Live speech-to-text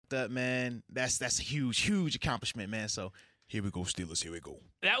locked up, man. That's a huge accomplishment, man. So here we go, Steelers. Here we go.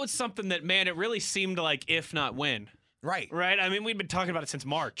 That was something that, man, it really seemed like if not when. Right. Right? I mean, we've been talking about it since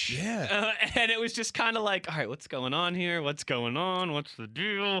March. Yeah. And it was just kind of like, all right, what's going on here? What's going on? What's the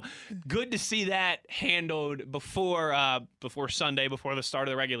deal? Good to see that handled before Sunday, before the start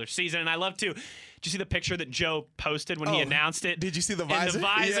of the regular season. And I love to. Did you see the picture that Joe posted when he announced it? Did you see the visor? In the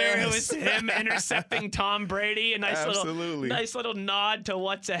visor, Yes. it was him intercepting Tom Brady. A nice little nod to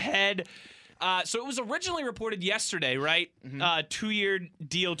what's ahead. So it was originally reported yesterday, right? 2-year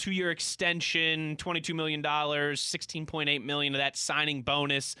deal, 2-year extension, $22 million, $16.8 million of that signing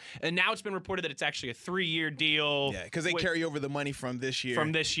bonus. And now it's been reported that it's actually a 3-year deal. Yeah, because they carry over the money from this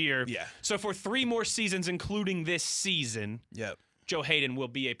year. Yeah. So for 3 more seasons, including this season, Yep. Joe Hayden will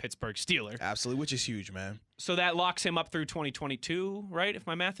be a Pittsburgh Steeler. Absolutely, which is huge, man. So that locks him up through 2022, right? If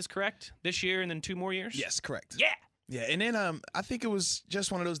my math is correct. This year and then 2 more years? Yes, correct. Yeah. Yeah, and then I think it was just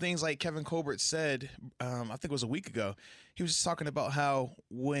one of those things like Kevin Colbert said, I think it was a week ago. He was just talking about how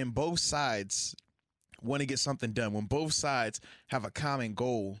when both sides want to get something done, when both sides have a common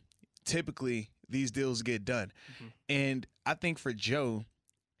goal, typically these deals get done. And I think for Joe,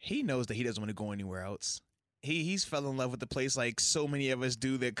 he knows that he doesn't want to go anywhere else. He's fell in love with the place like so many of us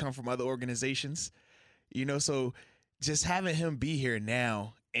do that come from other organizations. You know, so just having him be here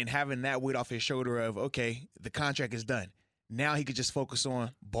now and having that weight off his shoulder of, okay, the contract is done. Now he could just focus on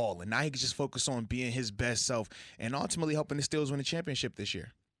balling. Now he could just focus on being his best self and ultimately helping the Steelers win a championship this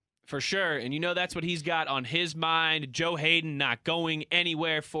year. For sure. And you know that's what he's got on his mind. Joe Hayden not going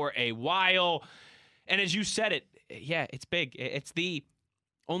anywhere for a while. And as you said it, yeah, it's big. It's the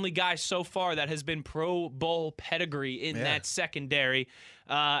only guy so far that has been Pro Bowl pedigree in that secondary.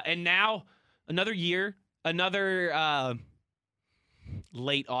 And now another year, another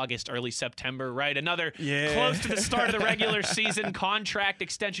late August, early September, right? Another close to the start of the regular season contract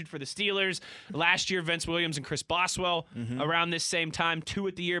extension for the Steelers. Last year, Vince Williams and Chris Boswell around this same time. 2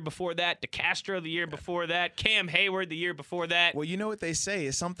 at the year before that. DeCastro the year before that. Cam Hayward the year before that. Well, you know what they say.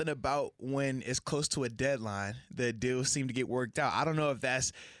 It's something about when it's close to a deadline, the deals seem to get worked out. I don't know if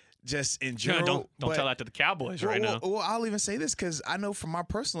that's just in general. Don't tell that to the Cowboys right now. Well, I'll even say this because I know from my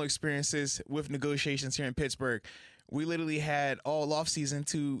personal experiences with negotiations here in Pittsburgh, we literally had all offseason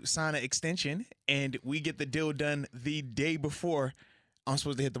to sign an extension, and we get the deal done the day before I'm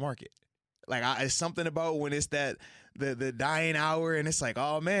supposed to hit the market. Like, it's something about when it's that the dying hour, and it's like,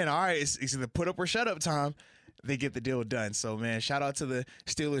 oh, man, all right, it's either put up or shut up time. They get the deal done. So, man, shout out to the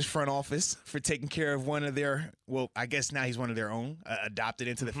Steelers front office for taking care of one of their, well, I guess now he's one of their own, adopted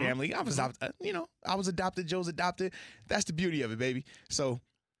into the family. I was adopted. Joe's adopted. That's the beauty of it, baby. So,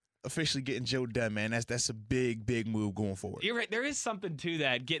 officially getting Joe done, man. That's a big move going forward. You're right. There is something to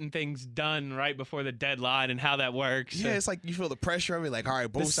that, getting things done right before the deadline and how that works. Yeah, it's like you feel the pressure of it. Like, all right,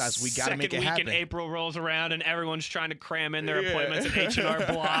 both sides, we got to make it happen. The second week in April rolls around and everyone's trying to cram in their appointments at H&R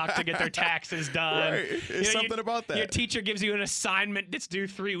Block to get their taxes done. Right. It's something about that. Your teacher gives you an assignment that's due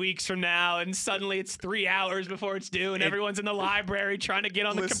 3 weeks from now, and suddenly it's 3 hours before it's due, and everyone's in the library trying to get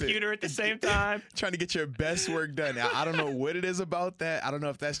on the computer at the same time. Trying to get your best work done. Now, I don't know what it is about that. I don't know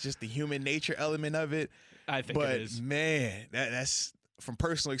if that's just the human nature element of it. I think it is. But, man, that's from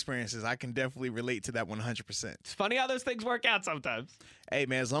personal experiences. I can definitely relate to that 100%. It's funny how those things work out sometimes. Hey,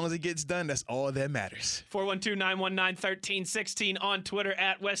 man, as long as it gets done, that's all that matters. 412-919-1316 on Twitter,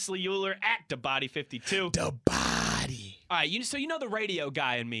 at Wesley Euler, at DeBody52. DeBody. All right, so you know the radio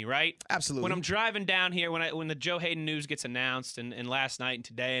guy in me, right? Absolutely. When I'm driving down here, when the Joe Hayden news gets announced, and last night and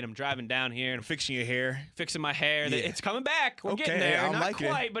today, and I'm driving down here and fixing your hair, fixing my hair, it's coming back. We're getting there. Not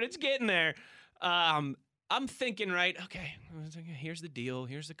quite, but it's getting there. I'm thinking, right? Okay, here's the deal.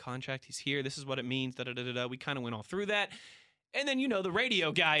 Here's the contract. He's here. This is what it means. We kind of went all through that, and then the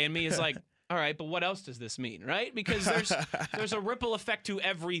radio guy in me is like, all right, but what else does this mean, right? Because there's a ripple effect to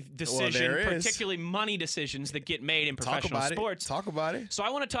every decision, particularly money decisions that get made in professional sports. Talk about it. So I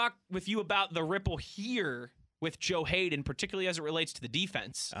want to talk with you about the ripple here with Joe Hayden, particularly as it relates to the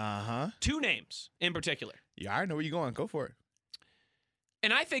defense. 2 names in particular. Yeah, I know where you're going. Go for it.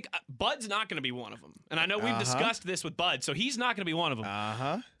 And I think Bud's not going to be one of them. And I know we've discussed this with Bud, so he's not going to be one of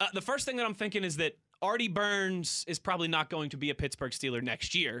them. The first thing that I'm thinking is that Artie Burns is probably not going to be a Pittsburgh Steeler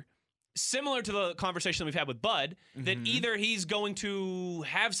next year. Similar to the conversation that we've had with Bud, that either he's going to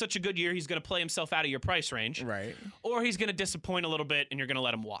have such a good year, he's going to play himself out of your price range, right? Or he's going to disappoint a little bit and you're going to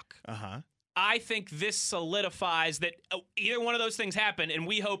let him walk. I think this solidifies that either one of those things happen, and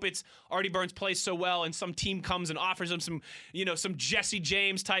we hope it's Artie Burns plays so well and some team comes and offers him some Jesse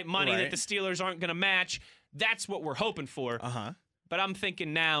James type money that the Steelers aren't going to match. That's what we're hoping for. But I'm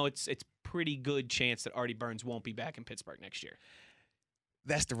thinking now it's pretty good chance that Artie Burns won't be back in Pittsburgh next year.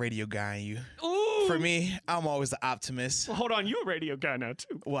 That's the radio guy in you. Ooh. For me, I'm always the optimist. Well, hold on. You're a radio guy now,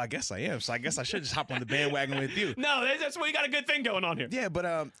 too. Well, I guess I am. So I guess I should just hop on the bandwagon with you. No, that's why you got a good thing going on here. Yeah, but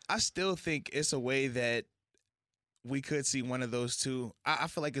I still think it's a way that we could see one of those two. I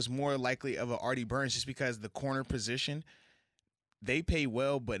feel like it's more likely of a Artie Burns just because the corner position, they pay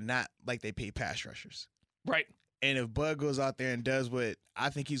well, but not like they pay pass rushers. Right. And if Bud goes out there and does what I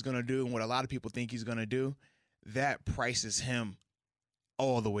think he's going to do and what a lot of people think he's going to do, that prices him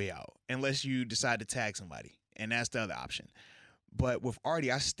all the way out, unless you decide to tag somebody. And that's the other option. But with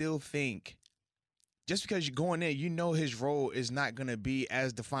Artie, I still think just because you're going in, you know his role is not going to be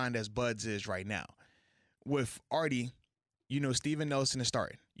as defined as Bud's is right now. With Artie, you know Steven Nelson is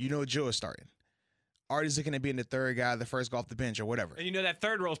starting. You know Joe is starting. Artie's looking to be in the third guy, the first guy off the bench or whatever. And you know that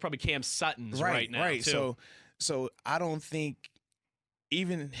third role is probably Cam Sutton's right now, Right, too. So I don't think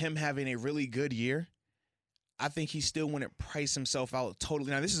even him having a really good year, I think he still wouldn't price himself out totally.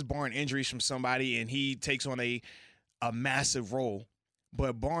 Now, this is barring injuries from somebody and he takes on a massive role.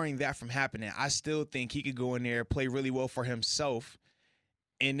 But barring that from happening, I still think he could go in there, play really well for himself,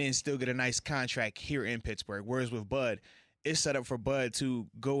 and then still get a nice contract here in Pittsburgh. Whereas with Bud, it's set up for Bud to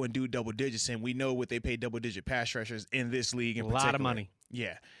go and do double digits, and we know what they pay double-digit pass rushers in this league in particular. A lot of money.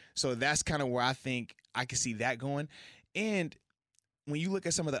 Yeah. So that's kind of where I think I can see that going. And when you look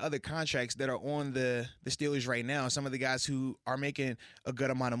at some of the other contracts that are on the Steelers right now, some of the guys who are making a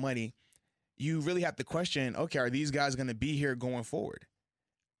good amount of money, you really have to question, okay, are these guys going to be here going forward?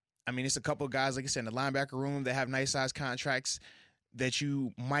 I mean, it's a couple of guys, like I said, in the linebacker room that have nice-sized contracts that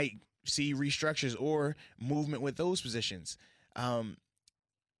you might see restructures or movement with those positions.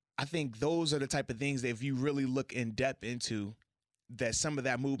 I think those are the type of things that if you really look in depth into, that some of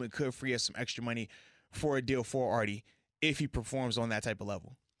that movement could free up some extra money for a deal for Artie if he performs on that type of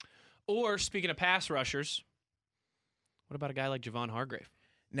level. Or, speaking of pass rushers, what about a guy like Javon Hargrave?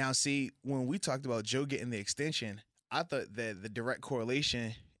 Now, see, when we talked about Joe getting the extension, I thought that the direct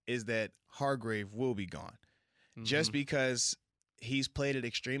correlation is that Hargrave will be gone. Mm-hmm. Just because he's played at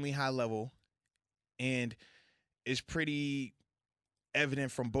extremely high level and it's pretty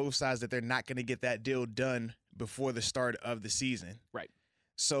evident from both sides that they're not going to get that deal done before the start of the season. Right.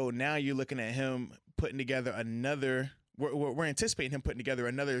 So now you're looking at him putting together another – we're anticipating him putting together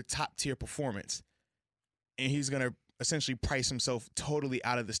another top-tier performance, and he's going to essentially price himself totally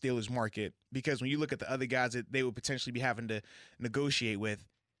out of the Steelers market because when you look at the other guys that they would potentially be having to negotiate with,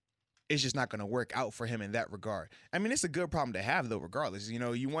 it's just not going to work out for him in that regard. I mean, it's a good problem to have, though, regardless. You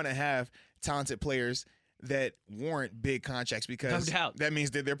know, you want to have talented players that warrant big contracts because no doubt. That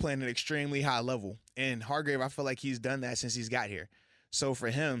means that they're playing at an extremely high level. And Hargrave, I feel like he's done that since he's got here. So for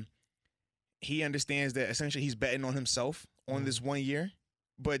him, he understands that essentially he's betting on himself on this 1 year.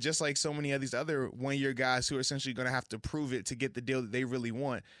 But just like so many of these other one-year guys who are essentially going to have to prove it to get the deal that they really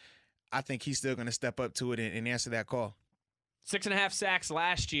want, I think he's still going to step up to it and answer that call. 6.5 sacks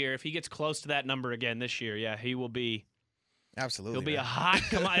last year. If he gets close to that number again this year, yeah, he will be. Absolutely, he'll be a hot.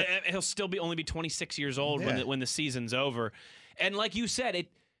 He'll still only be 26 years old when the season's over. And like you said,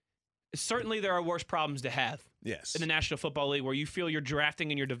 certainly there are worse problems to have. Yes. In the National Football League, where you feel you're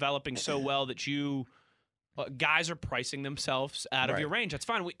drafting and you're developing so well that guys are pricing themselves out of your range. That's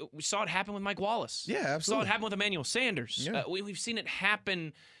fine. We saw it happen with Mike Wallace. Yeah, absolutely. We saw it happen with Emmanuel Sanders. Yeah. We've seen it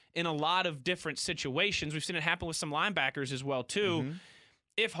happen in a lot of different situations. We've seen it happen with some linebackers as well, too. Mm-hmm.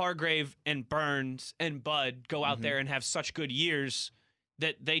 If Hargrave and Burns and Bud go out there and have such good years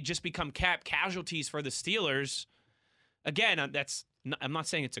that they just become cap casualties for the Steelers, again, I'm not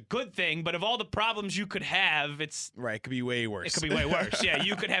saying it's a good thing, but of all the problems you could have, it's right. It could be way worse. It could be way worse. Yeah,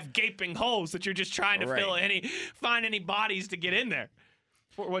 you could have gaping holes that you're just trying to find any bodies to get in there.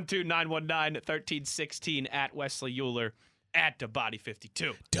 412-919-1316 at Wesley Euler at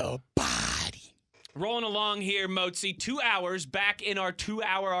DaBody52. DaBody. Rolling along here, Mozi. 2 hours back in our 2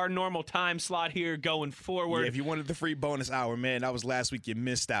 hour, our normal time slot here going forward. Yeah, if you wanted the free bonus hour, man, that was last week. You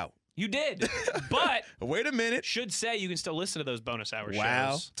missed out. You did, but wait a minute. Should say you can still listen to those bonus hour shows.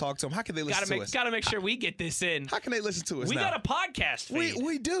 Wow, talk to them. How can they listen to us? Got to make sure we get this in. How can they listen to us? We now? got a podcast feed.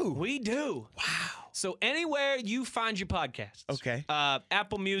 We do. We do. Wow. So anywhere you find your podcasts, okay.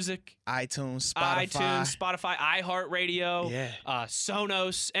 Apple Music, iTunes, Spotify, iHeartRadio,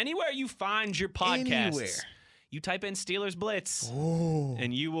 Sonos, anywhere you find your podcasts, you type in Steelers Blitz,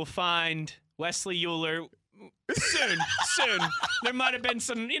 and you will find Wesley Euler. Soon. There might have been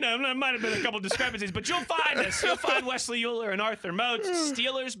a couple discrepancies, but you'll find us. You'll find Wesley Euler and Arthur Moats,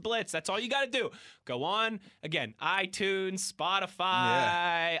 Steelers Blitz. That's all you got to do. Go on, again, iTunes,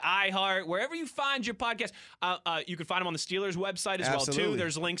 Spotify, iHeart, wherever you find your podcast. You can find them on the Steelers website as well, too.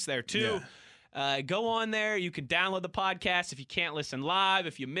 There's links there, too. Go on there. You can download the podcast if you can't listen live,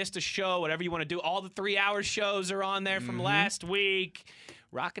 if you missed a show, whatever you want to do. All the 3-hour shows are on there from last week.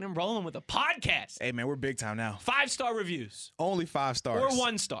 Rocking and rolling with a podcast. Hey, man, we're big time now. 5-star reviews. Only 5 stars. Or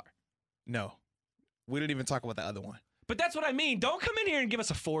 1 star. No. We didn't even talk about the other one. But that's what I mean. Don't come in here and give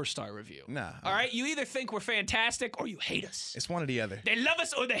us a 4-star review. Nah. All right? You either think we're fantastic or you hate us. It's one or the other. They love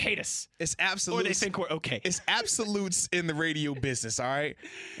us or they hate us. It's absolutes. Or they think we're okay. It's absolutes in the radio business, all right?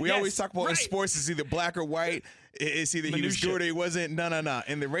 We Yes, always talk about in right. sports, it's either black or white. It's either he was Minutia. good or he wasn't. No.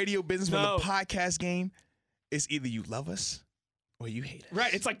 In the radio business, when No. the podcast game, it's either you love us or you hate us.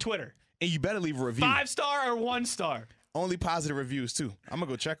 Right. It's like Twitter. And you better leave a review. 5-star or 1 star. Only positive reviews, too. I'm going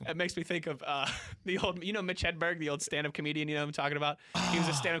to go check them. That makes me think of the old, Mitch Hedberg, the old stand-up comedian, you know what I'm talking about? He was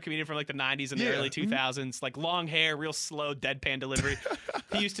a stand-up comedian from like the 90s and the Yeah. early 2000s, like long hair, real slow, deadpan delivery.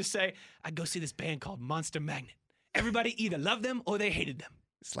 He used to say, I'd go see this band called Monster Magnet. Everybody either loved them or they hated them.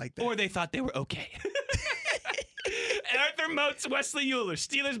 It's like that. Or they thought they were okay. Arthur Moats, Wesley Euler,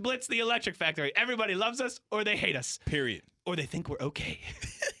 Steelers Blitz, The Electric Factory. Everybody loves us or they hate us. Period. Or they think we're okay.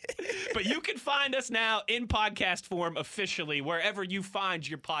 But you can find us now in podcast form officially wherever you find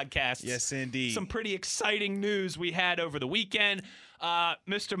your podcasts. Yes, indeed. Some pretty exciting news we had over the weekend.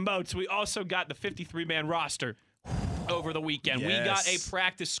 Mr. Moats, we also got the 53-man roster over the weekend. Yes. We got a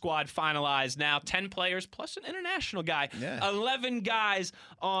practice squad finalized now. 10 players plus an international guy. Yeah. 11 guys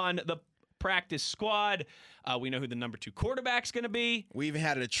on the practice squad. We know who the number 2 quarterback's going to be. We even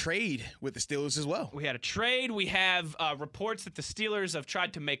had a trade with the Steelers as well. We had a trade. We have reports that the Steelers have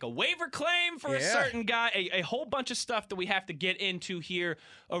tried to make a waiver claim for a Yeah. certain guy. A whole bunch of stuff that we have to get into here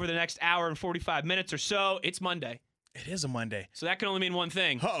over the next hour and 45 minutes or so. It's Monday. It is a Monday. So that can only mean one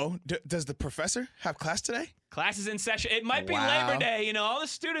thing. Uh-oh. Does the professor have class today? Class is in session. It might be Wow. Labor Day. All the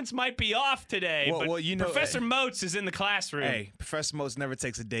students might be off today. Well, but you know, Professor Moats is in the classroom. Hey, Professor Moats never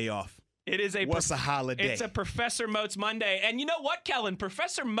takes a day off. It is a What's a holiday? It's a Professor Moats Monday. And you know what, Kellen?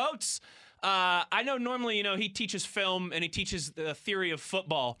 Professor Moats, I know normally, he teaches film and he teaches the theory of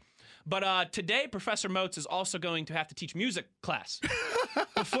football. But today, Professor Moats is also going to have to teach music class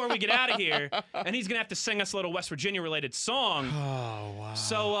before we get out of here. And he's going to have to sing us a little West Virginia-related song. Oh,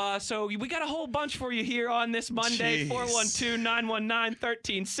 wow. So we got a whole bunch for you here on this Monday. Jeez.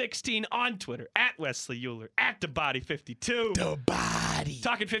 412-919-1316 on Twitter, at Wesley Euler, at TheBody52. The body.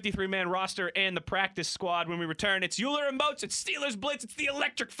 Talking 53-man roster and the practice squad when we return. It's Euler and Moats, it's Steelers Blitz, it's the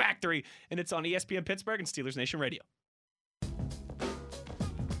Electric Factory, and it's on ESPN Pittsburgh and Steelers Nation Radio.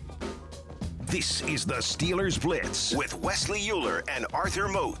 This is the Steelers Blitz with Wesley Euler and Arthur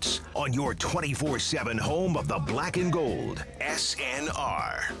Moats on your 24/7 home of the black and gold,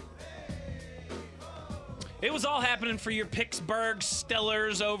 SNR. It was all happening for your Pittsburgh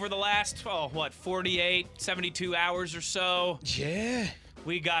Steelers over the last, 48, 72 hours or so. Yeah.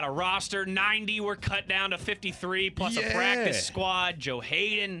 We got a roster, 90 were cut down to 53, plus a Yeah. practice squad. Joe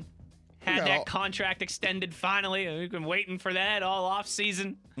Hayden had got that all- contract extended finally. We've been waiting for that all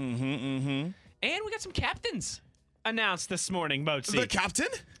offseason. And we got some captains announced this morning, Moatsy. The captain?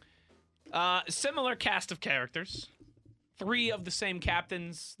 Similar cast of characters. 3 of the same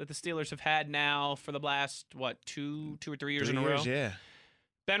captains that the Steelers have had now for the last, 2 or 3 years in a row. Yeah.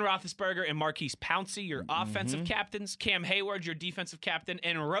 Ben Roethlisberger and Marquise Pouncey, your offensive captains. Cam Hayward, your defensive captain.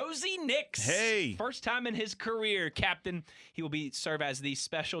 And Rosie Nix. Hey. First time in his career, captain. He will serve as the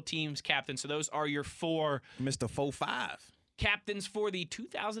special teams captain. So those are your 4 Mr. 4-5. captains for the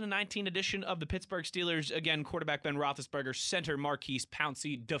 2019 edition of the Pittsburgh Steelers. Again, quarterback Ben Roethlisberger, center Marquise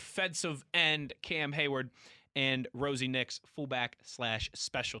Pouncey, defensive end Cam Hayward, and Rosie Nix,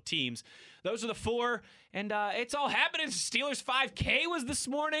 fullback/special teams. Those are the 4, and it's all happening. Steelers 5K was this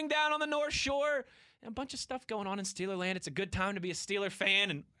morning down on the North Shore. And a bunch of stuff going on in Steelerland. It's a good time to be a Steeler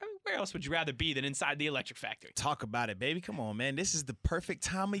fan, and where else would you rather be than inside the Electric Factory? Talk about it, baby. Come on, man. This is the perfect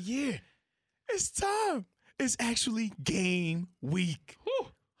time of year. It's time. It's actually game week. Whew.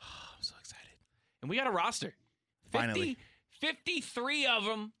 I'm so excited. And we got a roster. Finally. 53 of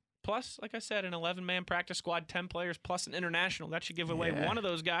them, plus, like I said, an 11-man practice squad, 10 players, plus an international. That should give away Yeah. one of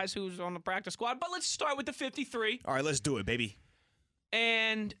those guys who's on the practice squad. But let's start with the 53. All right, let's do it, baby.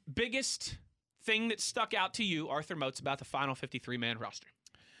 And biggest thing that stuck out to you, Arthur Moats, about the final 53-man roster.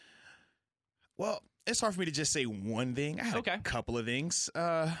 Well, it's hard for me to just say one thing. I had Okay. a couple of things.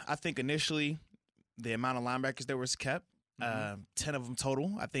 I think initially the amount of linebackers that was kept, 10 of them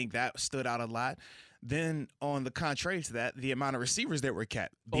total. I think that stood out a lot. Then on the contrary to that, the amount of receivers that were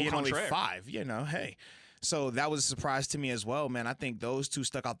kept, being only contraire. 5, hey. So that was a surprise to me as well, man. I think those 2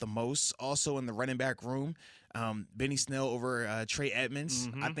 stuck out the most. Also in the running back room, Benny Snell over Trey Edmonds.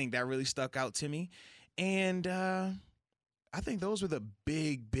 I think that really stuck out to me. And I think those were the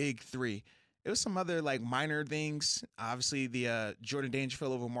big 3. It was some other like minor things. Obviously, the Jordan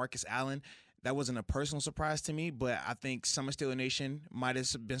Dangerfield over Marcus Allen. That wasn't a personal surprise to me, but I think Summer Steeler Nation might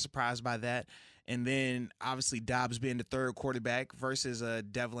have been surprised by that. And then obviously Dobbs being the third quarterback versus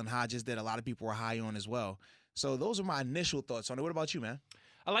Devlin Hodges that a lot of people were high on as well. So those are my initial thoughts on it. What about you, man?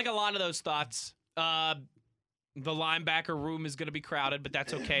 I like a lot of those thoughts. The linebacker room is going to be crowded, but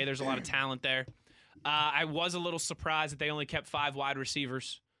that's okay. There's a lot of talent there. I was a little surprised that they only kept 5 wide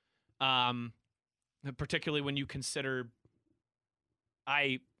receivers, particularly when you consider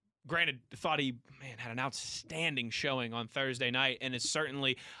I thought he had an outstanding showing on Thursday night, and it's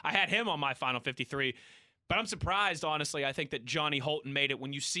certainly I had him on my final 53. But I'm surprised, honestly. I think that Johnny Holton made it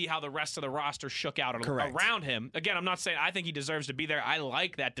when you see how the rest of the roster shook out around him. Again, I'm not saying I think he deserves to be there. I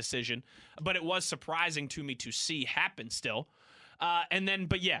like that decision, but it was surprising to me to see happen still.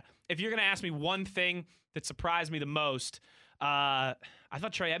 But yeah, if you're going to ask me one thing that surprised me the most, I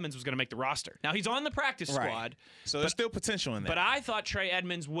thought Trey Edmunds was going to make the roster. Now, he's on the practice squad. So there's still potential in that. But I thought Trey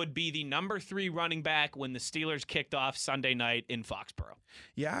Edmunds would be the number 3 running back when the Steelers kicked off Sunday night in Foxborough.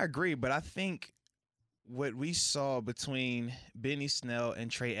 Yeah, I agree. But I think what we saw between Benny Snell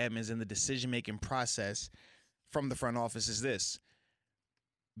and Trey Edmunds in the decision-making process from the front office is this.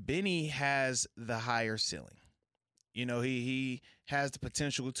 Benny has the higher ceiling. You know, he has the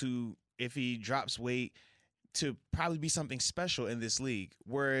potential to, if he drops weight, to probably be something special in this league.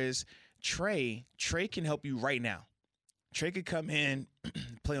 Whereas Trey can help you right now. Trey could come in,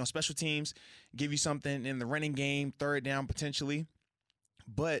 play on special teams, give you something in the running game, third down potentially.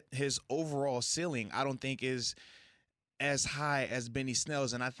 But his overall ceiling, I don't think is as high as Benny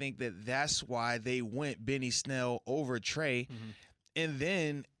Snell's. And I think that that's why they went Benny Snell over Trey. Mm-hmm. And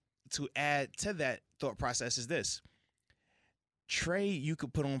then to add to that thought process is this. Trey, you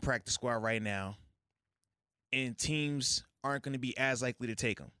could put on practice squad right now, and teams aren't going to be as likely to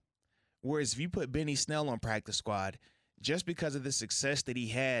take him. Whereas if you put Benny Snell on practice squad, just because of the success that he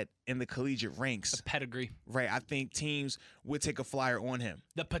had in the collegiate ranks. The pedigree. Right. I think teams would take a flyer on him.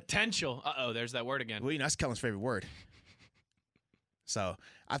 The potential. Uh-oh, there's that word again. Well, that's Kellen's favorite word. So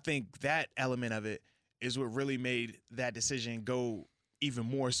I think that element of it is what really made that decision go even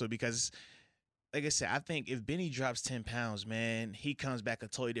more so because, like I said, I think if Benny drops 10 pounds, man, he comes back a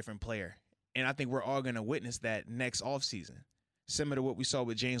totally different player. And I think we're all going to witness that next offseason. Similar to what we saw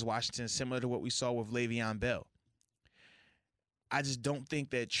with James Washington, similar to what we saw with Le'Veon Bell. I just don't think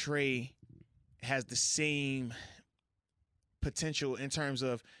that Trey has the same potential in terms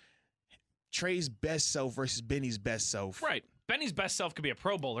of Trey's best self versus Benny's best self. Right. Benny's best self could be a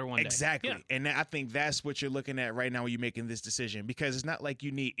Pro Bowler one day. Exactly. Yeah. And I think that's what you're looking at right now when you're making this decision because it's not like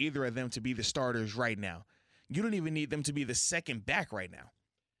you need either of them to be the starters right now. You don't even need them to be the second back right now.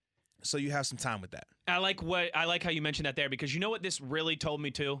 So you have some time with that. I like how you mentioned that there because you know what this really told me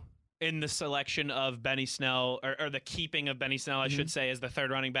too? In the selection of Benny Snell, or the keeping of Benny Snell, I should say, as the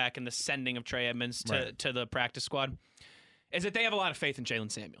third running back and the sending of Trey Edmunds to the practice squad, is that they have a lot of faith in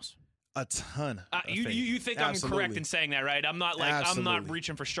Jalen Samuels. A ton. You think Absolutely. I'm correct in saying that, right? I'm not I'm not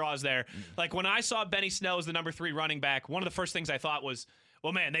reaching for straws there. Like when I saw Benny Snell as the number 3 running back, one of the first things I thought was,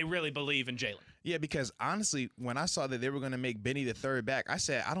 well, man, they really believe in Jalen. Yeah, because honestly, when I saw that they were going to make Benny the third back, I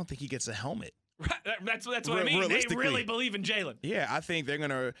said, I don't think he gets a helmet. Right, that's what I mean. They really believe in Jalen. Yeah, I think they're going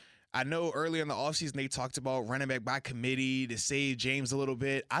to. I know earlier in the offseason they talked about running back by committee to save James a little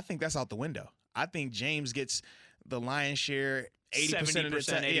bit. I think that's out the window. I think James gets the lion's share, 80% of the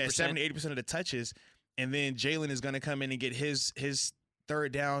 70-80% of the touches, and then Jalen is going to come in and get his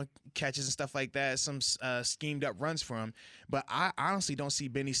third down catches and stuff like that, some schemed up runs for him. But I honestly don't see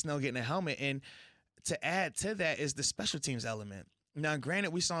Benny Snell getting a helmet. And to add to that is the special teams element. Now,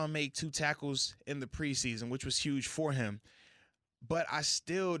 granted, we saw him make 2 tackles in the preseason, which was huge for him. But I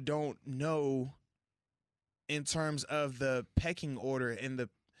still don't know in terms of the pecking order in the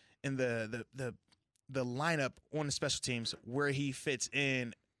lineup on the special teams where he fits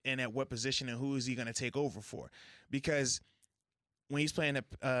in and at what position and who is he going to take over for. Because when he's playing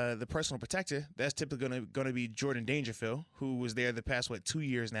the personal protector, that's typically going to be Jordan Dangerfield, who was there the past, 2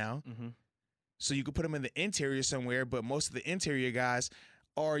 years now. Mm-hmm. So you could put him in the interior somewhere, but most of the interior guys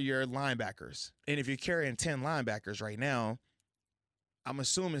are your linebackers. And if you're carrying 10 linebackers right now, I'm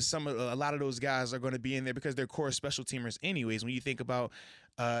assuming a lot of those guys are going to be in there because they're core special teamers anyways. When you think about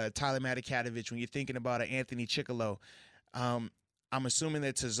Tyler Matakadovich, when you're thinking about Anthony Chickalo, I'm assuming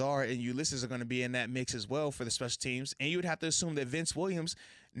that Tazar and Ulysses are going to be in that mix as well for the special teams. And you would have to assume that Vince Williams,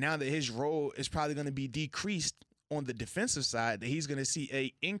 now that his role is probably going to be decreased on the defensive side, that he's going to see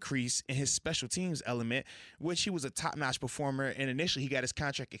an increase in his special teams element, which he was a top-notch performer. And initially he got his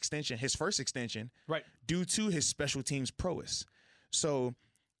contract extension, his first extension, right, due to his special teams prowess. So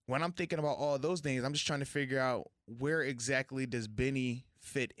when I'm thinking about all those things, I'm just trying to figure out where exactly does Benny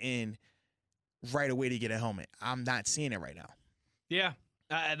fit in right away to get a helmet. I'm not seeing it right now. Yeah,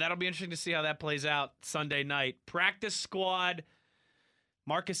 that'll be interesting to see how that plays out Sunday night. Practice squad,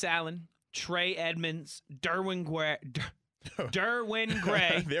 Marcus Allen, Trey Edmonds, Derwin Gray.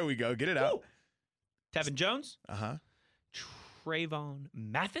 There we go. Get it out. Woo! Tevin Jones. Uh-huh. Trayvon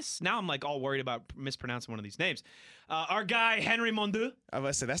Mathis. Now I'm like all worried about mispronouncing one of these names. Our guy, Henry Mondu. I was about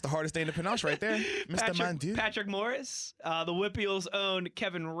to say, that's the hardest thing to pronounce right there. Mr. Mandu. Patrick Morris. The Whippeals' own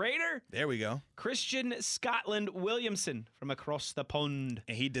Kevin Rader. There we go. Christian Scotland Williamson from across the pond.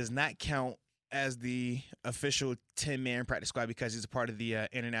 And he does not count as the official 10-man practice squad because he's a part of the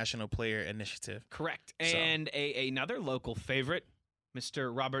International Player Initiative. Correct. And another local favorite,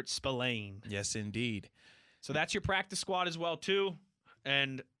 Mr. Robert Spillane. Yes, indeed. So that's your practice squad as well, too.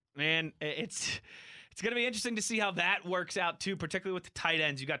 And, man, it's going to be interesting to see how that works out, too, particularly with the tight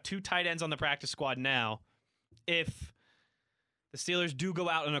ends. You got 2 tight ends on the practice squad now. If the Steelers do go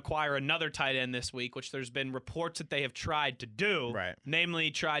out and acquire another tight end this week, which there's been reports that they have tried to do, right?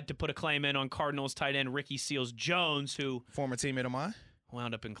 Namely, tried to put a claim in on Cardinals tight end Ricky Seals-Jones, who former teammate of mine,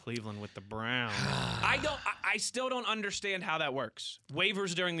 wound up in Cleveland with the Browns. I still don't understand how that works.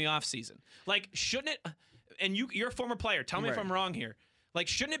 Waivers during the offseason. Like, shouldn't it? And you're a former player. Tell me if I'm wrong here. Like,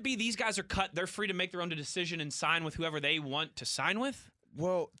 shouldn't it be these guys are cut, they're free to make their own decision and sign with whoever they want to sign with?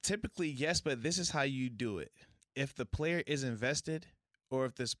 Well, typically, yes, but this is how you do it. If the player is invested, or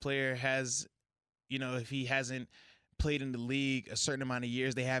if this player has, if he hasn't played in the league a certain amount of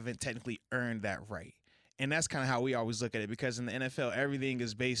years, they haven't technically earned that right. And that's kind of how we always look at it, because in the NFL, everything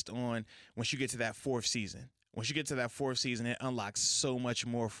is based on once you get to that 4th season. Once you get to that 4th season, it unlocks so much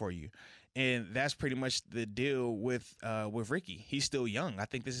more for you. And that's pretty much the deal with Ricky. He's still young. I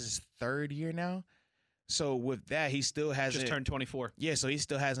think this is his 3rd year now. So with that, he still hasn't just turned 24. Yeah, so he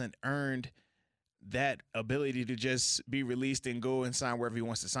still hasn't earned that ability to just be released and go and sign wherever he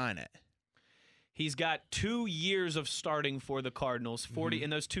wants to sign at. He's got 2 years of starting for the Cardinals. 40 in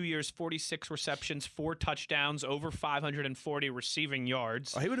those 2 years, 46 receptions, 4 touchdowns, over 540 receiving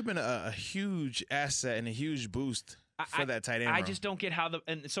yards. Oh, he would have been a huge asset and a huge boost for that tight end. I just don't get how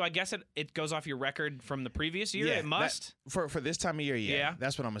and so I guess it goes off your record from the previous year. Yeah, it must for this time of year. Yeah,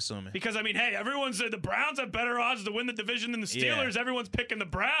 that's what I'm assuming. Because I mean, hey, everyone said the Browns have better odds to win the division than the Steelers. Yeah. Everyone's picking the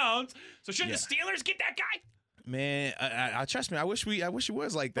Browns. So shouldn't the Steelers get that guy? Man, I trust me. I wish it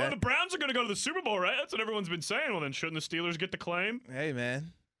was like that. Well, the Browns are going to go to the Super Bowl, right? That's what everyone's been saying. Well, then shouldn't the Steelers get the claim? Hey,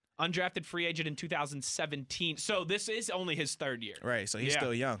 man. Undrafted free agent in 2017. So this is only his 3rd year. Right, so he's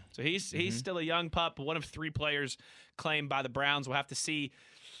still young. So he's still a young pup, one of 3 players claimed by the Browns. We'll have to see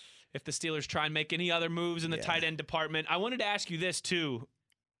if the Steelers try and make any other moves in the tight end department. I wanted to ask you this, too,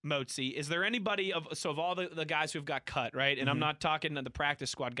 Mozi. Is there anybody of all the guys who've got cut, right? And I'm not talking the practice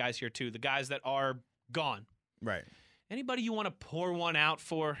squad guys here, too, the guys that are gone. Right. Anybody you want to pour one out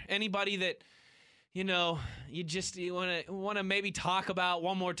for? Anybody that you want to maybe talk about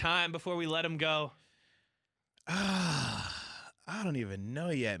one more time before we let them go? I don't even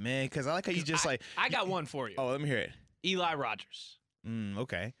know yet, man, because I like how you just I got one for you. Oh, let me hear it. Eli Rogers.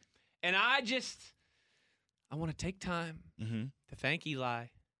 Okay. And I want to take time to thank Eli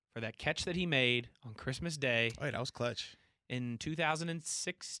for that catch that he made on Christmas Day. Oh, yeah, that was clutch. In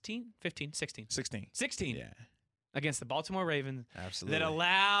 2016? 15? 16? 16. Yeah. Against the Baltimore Ravens. Absolutely. That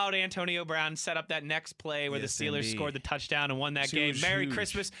allowed Antonio Brown set up that next play where the Steelers scored the touchdown and won that game. Merry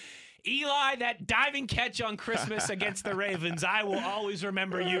Christmas. Eli, that diving catch on Christmas against the Ravens. I will always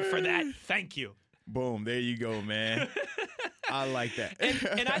remember you for that. Thank you. Boom. There you go, man. I like that.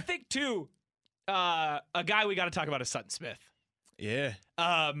 and I think, too, a guy we got to talk about is Sutton Smith. Yeah.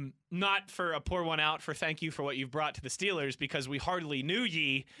 Not for a pour one out for thank you for what you've brought to the Steelers, because we hardly knew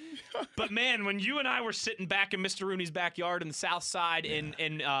ye. But man, when you and I were sitting back in Mr. Rooney's backyard in the South Side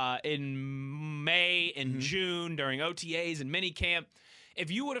in May and June during OTAs and minicamp, if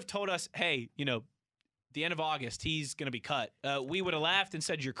you would have told us, hey, the end of August, he's going to be cut, we would have laughed and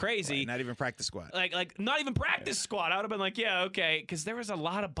said, you're crazy. Right, not even practice squad. Like not even practice squad. I would have been like, yeah, okay. Because there was a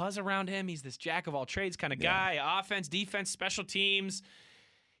lot of buzz around him. He's this jack of all trades kind of guy. Offense, defense, special teams.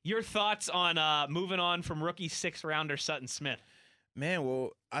 Your thoughts on moving on from rookie 6th-rounder Sutton Smith? Man,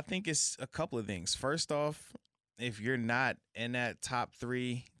 well, I think it's a couple of things. First off, if you're not in that top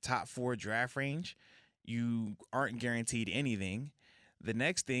 3, top 4 draft range, you aren't guaranteed anything. The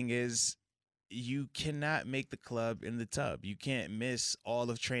next thing is, you cannot make the club in the tub. You can't miss all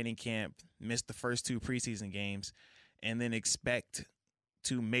of training camp, miss the first 2 preseason games, and then expect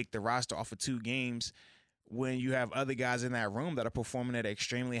to make the roster off of 2 games when you have other guys in that room that are performing at an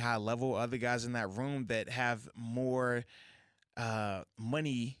extremely high level, other guys in that room that have more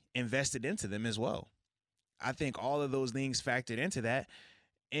money invested into them as well. I think all of those things factored into that,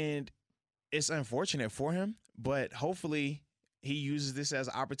 and it's unfortunate for him, but hopefully he uses this as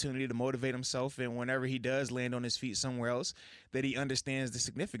an opportunity to motivate himself, and whenever he does land on his feet somewhere else, that he understands the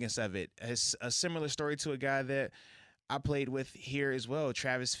significance of it. It's a similar story to a guy that I played with here as well,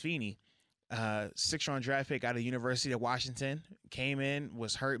 Travis Feeney, 6th-round draft pick out of the University of Washington, came in,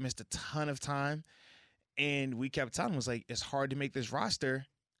 was hurt, missed a ton of time, and we kept telling him, was like, it's hard to make this roster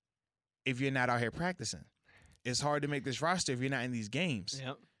if you're not out here practicing. It's hard to make this roster if you're not in these games.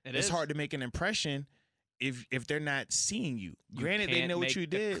 Yep, it's hard to make an impression if they're not seeing you. Granted, they know what you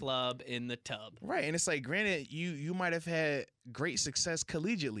did. The club in the tub. Right, and it's like, granted, you might have had great success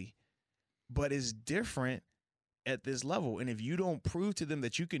collegiately, but it's different at this level. And if you don't prove to them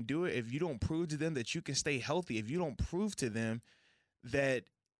that you can do it, if you don't prove to them that you can stay healthy, if you don't prove to them that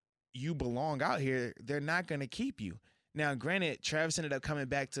you belong out here, they're not going to keep you. Now, granted, Travis ended up coming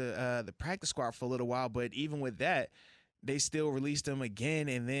back to the practice squad for a little while, but even with that, they still released him again,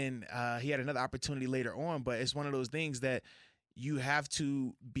 and then he had another opportunity later on. But it's one of those things that you have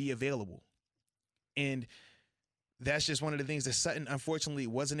to be available. And that's just one of the things that Sutton, unfortunately,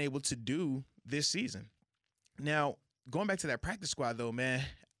 wasn't able to do this season. Now, going back to that practice squad, though, man,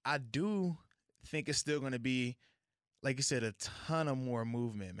 I do think it's still going to be, like you said, a ton of more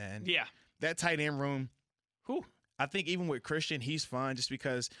movement, man. Yeah. That tight end room, whew. I think even with Christian, he's fine just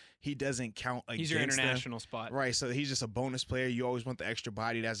because he doesn't count against He's your international them. spot. Right, so he's just a bonus player. You always want the extra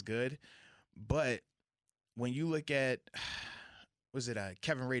body. That's good. But when you look at, was it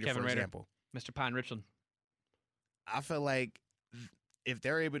Kevin Rader, for example? Mr. Pine Richland. I feel like if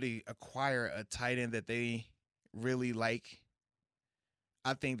they're able to acquire a tight end that they really like,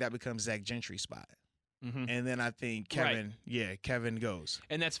 I think that becomes Zach Gentry's spot. Mm-hmm. And then I think Kevin, Kevin goes.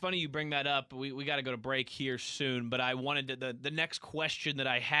 And that's funny you bring that up. We got to go to break here soon, but I wanted to, the next question that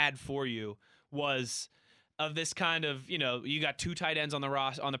I had for you was of this kind of, you got 2 tight ends on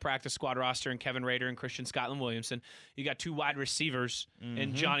the practice squad roster, and Kevin Rader and Christian Scotland Williamson. You got 2 wide receivers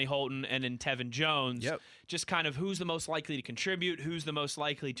in Johnny Holton and in Tevin Jones. Yep. Just kind of who's the most likely to contribute, who's the most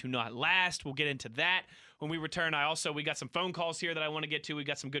likely to not last. We'll get into that when we return. We got some phone calls here that I want to get to. We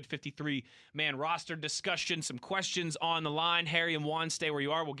got some good 53-man roster discussion, some questions on the line. Harry and Juan, stay where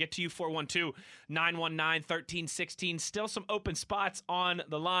you are. We'll get to you, 412-919-1316. Still some open spots on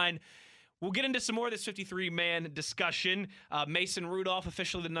the line. We'll get into some more of this 53-man discussion. Mason Rudolph,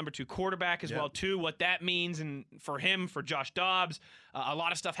 officially the number 2 quarterback as well, too. What that means and for him, for Josh Dobbs. A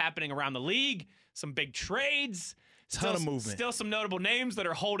lot of stuff happening around the league. Some big trades. Ton of movement. Still some notable names that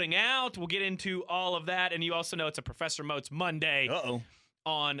are holding out. We'll get into all of that. And you also know it's a Professor Moats Monday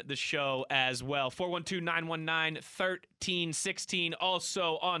on the show as well. 412-919-1316.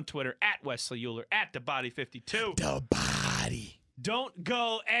 Also on Twitter, at Wesley Euler, at TheBody52. The Body. Don't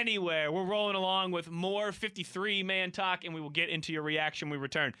go anywhere. We're rolling along with more 53-man talk, and we will get into your reaction when we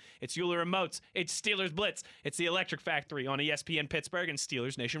return. It's Euler and Moats. It's Steelers Blitz. It's the Electric Factory on ESPN Pittsburgh and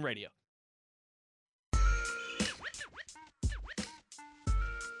Steelers Nation Radio.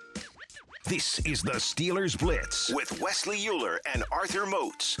 This is the Steelers Blitz with Wesley Euler and Arthur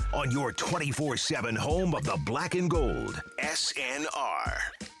Moats on your 24/7 home of the black and gold, SNR.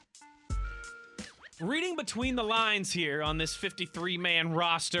 Reading between the lines here on this 53-man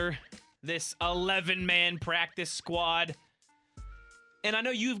roster, this 11-man practice squad, and I know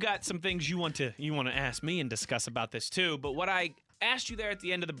you've got some things you want to ask me and discuss about this too, but what I asked you there at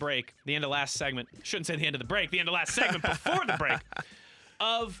the end of the break, the end of last segment, shouldn't say the end of the break, the end of last segment before the break,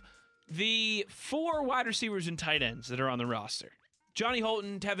 of the 4 wide receivers and tight ends that are on the roster. Johnny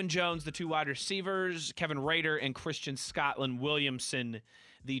Holton, Tevin Jones, the 2 wide receivers, Kevin Rader and Christian Scotland Williamson,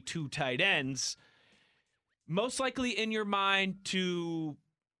 the 2 tight ends. Most likely in your mind to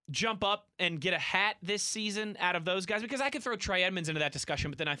jump up and get a hat this season out of those guys? Because I could throw Trey Edmonds into that discussion,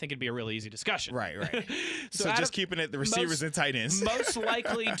 but then I think it'd be a really easy discussion. Right. so just keeping it the receivers and tight ends. Most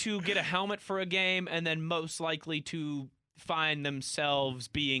likely to get a helmet for a game, and then most likely to find themselves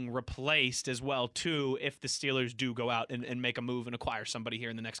being replaced as well, too, if the Steelers do go out and make a move and acquire somebody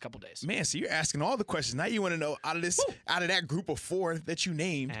here in the next couple days. Man, so you're asking all the questions. Now you want to know out of that group of 4 that you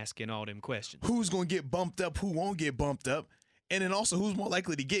named, asking all them questions. Who's going to get bumped up, who won't get bumped up, and then also who's more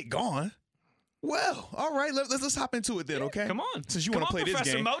likely to get gone. Well, all right, let's hop into it then, okay? Come on. Since you want to play Professor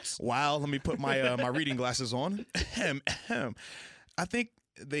this game. Moats. Wow, let me put my my reading glasses on. I think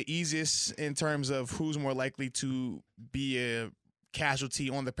the easiest in terms of who's more likely to be a casualty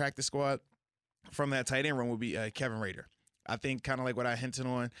on the practice squad from that tight end room would be Kevin Rader. I think kind of like what I hinted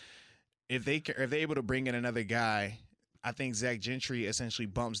on, if they're able to bring in another guy, I think Zach Gentry essentially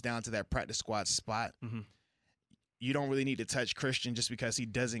bumps down to that practice squad spot. Mm-hmm. you don't really need to touch Christian just because he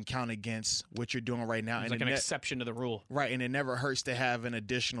doesn't count against what you're doing right now. It's and like an exception to the rule. Right, and it never hurts to have an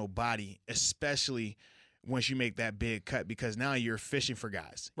additional body, especially once you make that big cut, because now you're fishing for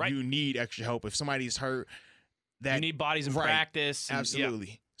guys. Right. You need extra help. If somebody's hurt, You need bodies in practice. And,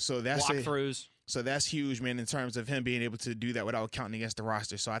 absolutely. So that's walkthroughs. So that's huge, man, in terms of him being able to do that without counting against the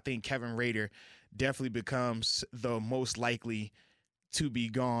roster. So I think Kevin Rader definitely becomes the most likely to be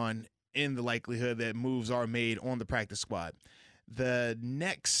gone in the likelihood that moves are made on the practice squad. The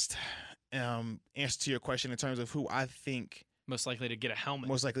next answer to your question in terms of who I think most likely to get a helmet.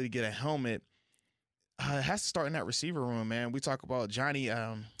 Has to start in that receiver room, man. We talk about Johnny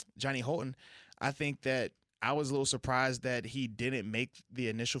Holton. I think that I was a little surprised that he didn't make the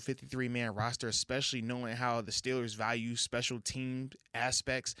initial 53-man roster, especially knowing how the Steelers value special team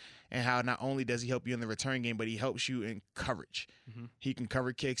aspects and how not only does he help you in the return game, but he helps you in coverage. Mm-hmm. He can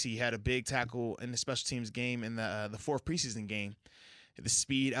cover kicks. He had a big tackle in the special teams game in the fourth preseason game. The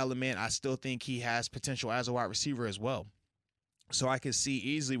speed element, I still think he has potential as a wide receiver as well. So I could see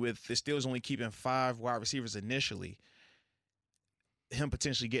easily with the Steelers only keeping 5 wide receivers initially, him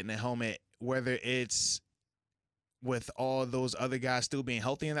potentially getting a helmet, whether it's with all those other guys still being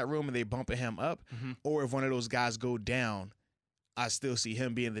healthy in that room and they bumping him up, or if one of those guys go down, I still see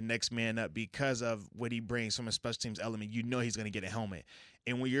him being the next man up because of what he brings from a special teams element. You know he's going to get a helmet.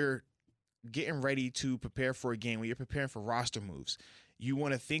 And when you're getting ready to prepare for a game, when you're preparing for roster moves, you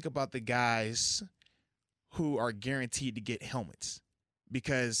want to think about the guys who are guaranteed to get helmets.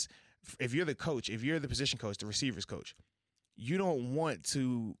 Because if you're the coach, if you're the position coach, the receivers coach, you don't want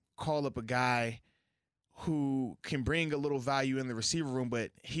to call up a guy who can bring a little value in the receiver room,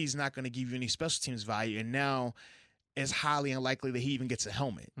 but he's not going to give you any special teams value. And now it's highly unlikely that he even gets a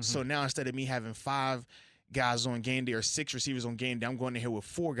helmet. Mm-hmm. So now instead of me having 5 guys on game day or 6 receivers on game day, I'm going in here with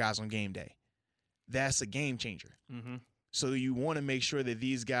 4 guys on game day. That's a game changer. Mm-hmm. So you want to make sure that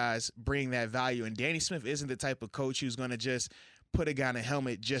these guys bring that value. And Danny Smith isn't the type of coach who's going to just put a guy in a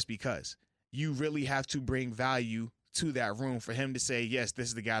helmet just because. You really have to bring value to that room for him to say, yes, this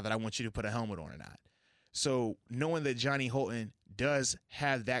is the guy that I want you to put a helmet on or not. So knowing that Johnny Holton does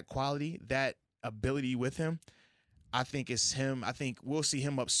have that quality, that ability with him, I think it's him. I think we'll see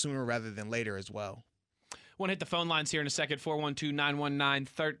him up sooner rather than later as well. Want to hit the phone lines here in a second,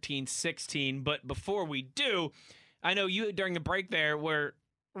 412-919-1316. But before we do, I know you during the break there were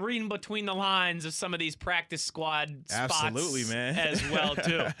reading between the lines of some of these practice squad spots. Absolutely, man. As well,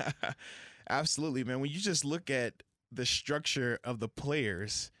 too. Absolutely, man. When you just look at the structure of the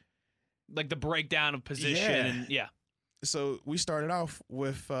players, like the breakdown of position. And So we started off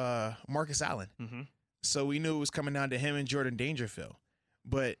with Marcus Allen. Mm-hmm. So we knew it was coming down to him and Jordan Dangerfield.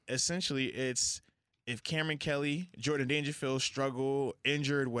 But essentially it's if Cameron Kelly, Jordan Dangerfield struggle,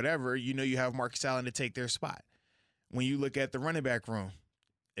 injured, whatever, you know you have Marcus Allen to take their spot. When you look at the running back room,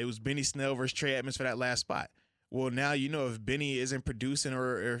 it was Benny Snell versus Trey Edmonds for that last spot. Well, now you know if Benny isn't producing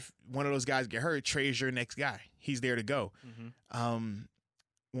or if one of those guys get hurt, Trey's your next guy. He's there to go. Mm-hmm.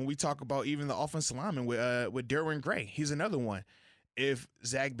 When we talk about even the offensive lineman with Derwin Gray, he's another one. If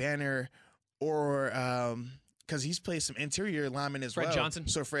Zach Banner or because he's played some interior linemen as well. Fred Johnson.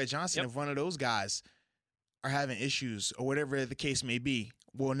 So Fred Johnson, if one of those guys are having issues or whatever the case may be,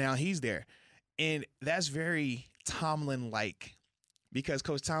 well, now he's there. And that's very Tomlin-like because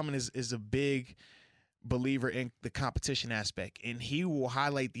Coach Tomlin is a big believer in the competition aspect. And he will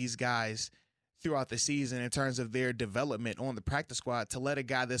highlight these guys throughout the season in terms of their development on the practice squad to let a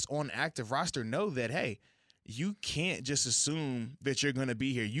guy that's on active roster know that, hey, you can't just assume that you're going to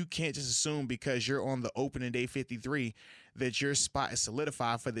be here. You can't just assume because you're on the opening day 53 that your spot is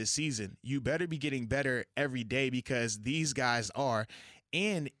solidified for this season. You better be getting better every day because these guys are.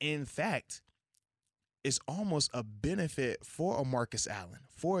 And in fact, it's almost a benefit for a Marcus Allen,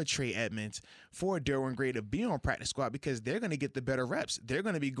 for a Trey Edmonds, for a Derwin Gray to be on practice squad because they're going to get the better reps. They're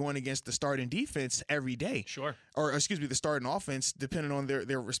going to be going against the starting defense every day. Sure. Or, excuse me, the starting offense, depending on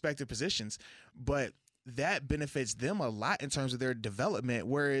their respective positions. But that benefits them a lot in terms of their development.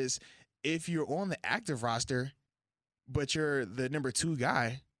 Whereas if you're on the active roster, but you're the number 2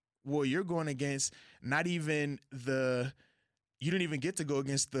 guy, well, you're going against not even you don't even get to go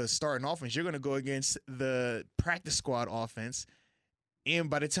against the starting offense. You're going to go against the practice squad offense.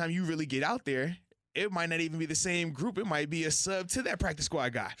 And by the time you really get out there, it might not even be the same group. It might be a sub to that practice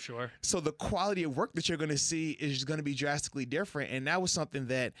squad guy. Sure. So the quality of work that you're going to see is going to be drastically different. And that was something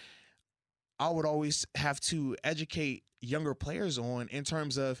that I would always have to educate younger players on in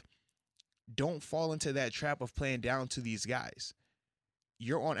terms of don't fall into that trap of playing down to these guys.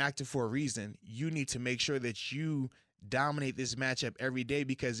 You're on active for a reason. You need to make sure that you dominate this matchup every day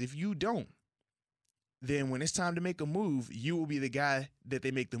because if you don't, then when it's time to make a move, you will be the guy that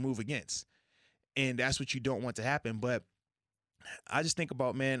they make the move against. And that's what you don't want to happen. But I just think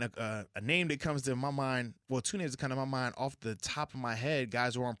about, man, a name that comes to my mind, well, two names that come to my mind off the top of my head,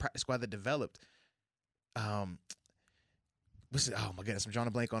 guys who are on practice squad that developed. What's it? Oh, my goodness, I'm drawing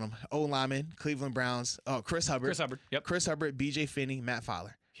a blank on him. O-lineman, Cleveland Browns, Chris Hubbard. Chris Hubbard, yep. Chris Hubbard, B.J. Finney, Matt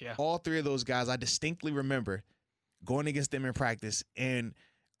Fowler. Yeah. All three of those guys, I distinctly remember going against them in practice. And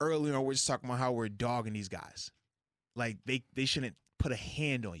earlier on, we're just talking about how we're dogging these guys. Like, they shouldn't put a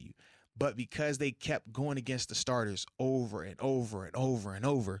hand on you. But because they kept going against the starters over and over and over and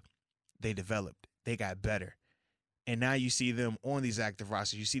over, they developed. They got better. And now you see them on these active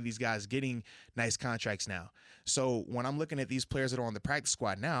rosters. You see these guys getting nice contracts now. So when I'm looking at these players that are on the practice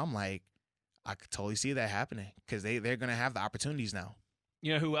squad now, I'm like, I could totally see that happening because they're going to have the opportunities now.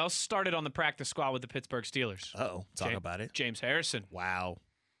 You know who else started on the practice squad with the Pittsburgh Steelers? Uh-oh. Talk about it. James Harrison. Wow.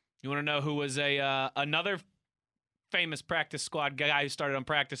 You want to know who was another famous practice squad guy who started on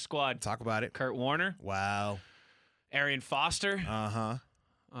practice squad? Talk about it. Kurt Warner. Wow. Arian Foster.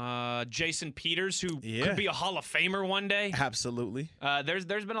 Jason Peters, who could be a Hall of Famer one day. Absolutely. There's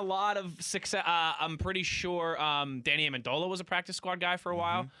been a lot of success. I'm pretty sure Danny Amendola was a practice squad guy for a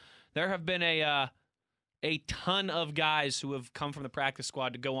while. There have been a ton of guys who have come from the practice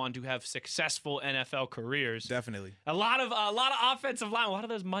squad to go on to have successful NFL careers. Definitely. A lot of offensive line, a lot of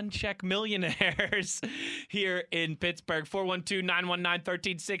those Munchak millionaires here in Pittsburgh.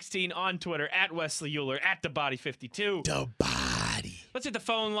 412-919-1316 on Twitter, at Wesley Euler, at TheBody52. The Body. Let's hit the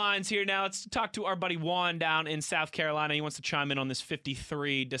phone lines here now. Let's talk to our buddy Juan down in South Carolina. He wants to chime in on this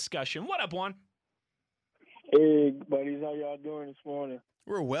 53 discussion. What up, Juan? Hey, buddies. How y'all doing this morning?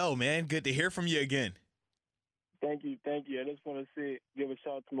 We're well, man. Good to hear from you again. Thank you. I just want to give a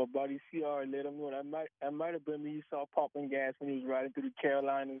shout out to my buddy CR and let him know that I might have been me you saw popping gas when he was riding through the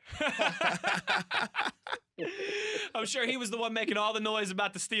Carolinas. I'm sure he was the one making all the noise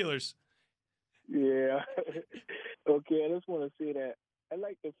about the Steelers. Yeah. Okay, I just want to say that I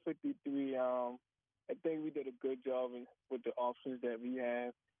like the 53. I think we did a good job with the options that we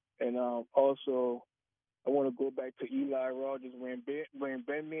have. And also, I want to go back to Eli Rogers when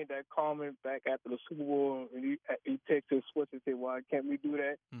Ben made that comment back after the Super Bowl, and he texted Switch and said, "Why can't we do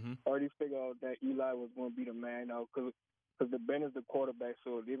that?" I already figured out that Eli was going to be the man now because the Ben is the quarterback,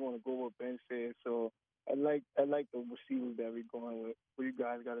 so they're going to go with Ben said. So I like the receivers that we're going with. What you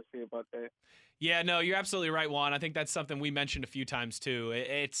guys got to say about that? Yeah, no, you're absolutely right, Juan. I think that's something we mentioned a few times, too.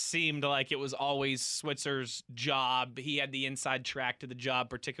 It seemed like it was always Switzer's job. He had the inside track to the job,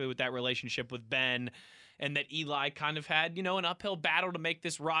 particularly with that relationship with Ben, and that Eli kind of had, an uphill battle to make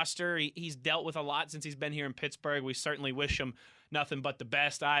this roster. He's dealt with a lot since he's been here in Pittsburgh. We certainly wish him nothing but the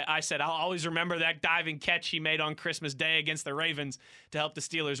best. I said I'll always remember that diving catch he made on Christmas Day against the Ravens to help the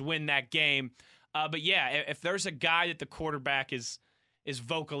Steelers win that game. But yeah, if there's a guy that the quarterback is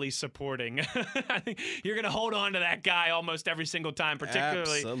vocally supporting, I think you're going to hold on to that guy almost every single time,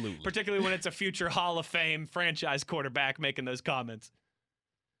 particularly when it's a future Hall of Fame franchise quarterback making those comments.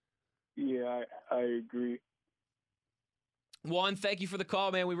 Yeah, I agree. Juan, thank you for the call,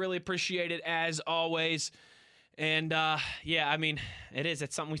 man. We really appreciate it as always. And yeah, I mean,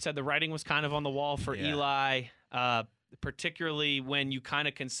 it's something we said. The writing was kind of on the wall for Eli. Particularly when you kind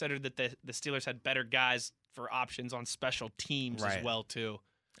of considered that the Steelers had better guys for options on special teams as well, too.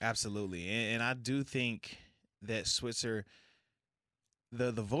 Absolutely. And I do think that Switzer,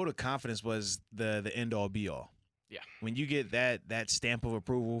 the vote of confidence was the end-all, be-all. Yeah. When you get that stamp of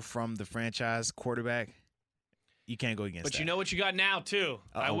approval from the franchise quarterback, you can't go against that. But you know what you got now, too.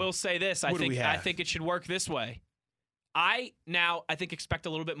 Uh-oh. I will say this. I think it should work this way. I think expect a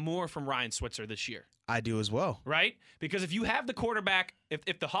little bit more from Ryan Switzer this year. I do as well. Right? Because if you have the quarterback,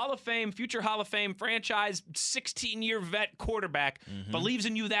 if the Hall of Fame, future Hall of Fame franchise, 16-year vet quarterback believes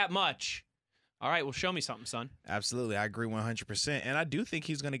in you that much, all right, well, show me something, son. Absolutely. I agree 100%. And I do think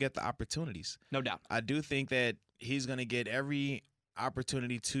he's going to get the opportunities. No doubt. I do think that he's going to get every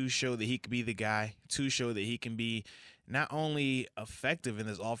opportunity to show that he could be the guy, to show that he can be not only effective in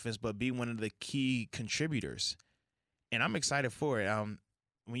this offense, but be one of the key contributors. And I'm excited for it.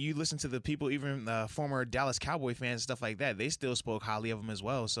 When you listen to the people, even former Dallas Cowboy fans and stuff like that, they still spoke highly of him as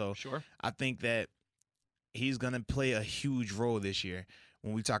well. So sure. I think that he's going to play a huge role this year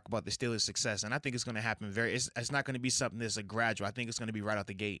when we talk about the Steelers' success. And I think it's going to happen it's not going to be something that's a gradual. I think it's going to be right out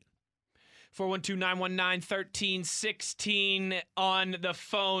the gate. 412-919-1316 on the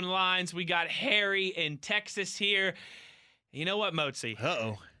phone lines. We got Harry in Texas here. You know what, Mozi?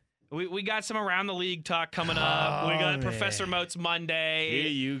 Uh-oh. We got some around the league talk coming up. We got man. Professor Moats Monday. Here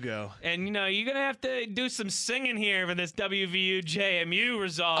you go. And, you're going to have to do some singing here for this WVU JMU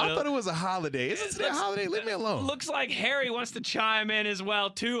result. I thought it was a holiday. Isn't today a holiday? Leave me alone. Looks like Harry wants to chime in as well,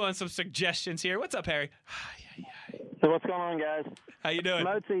 too, on some suggestions here. What's up, Harry? So what's going on, guys? How you doing?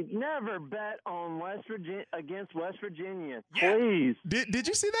 Mozi, never bet on West Virginia against West Virginia. Yeah. Please. Did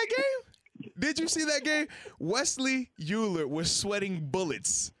you see that game? Did you see that game? Wesley Euler was sweating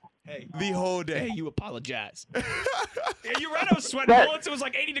bullets the whole day. Hey, you apologize. Yeah, you're right. I was sweating bullets. It was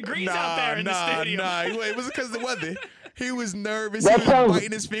like 80 degrees out there in the stadium. It wasn't because of the weather. He was nervous. That He was sounds-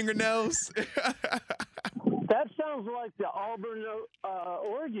 biting his fingernails. That sounds like the Auburn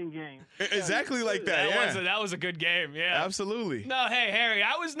Oregon game. Exactly like that. Yeah. That was a good game. Yeah. Absolutely. No, hey, Harry,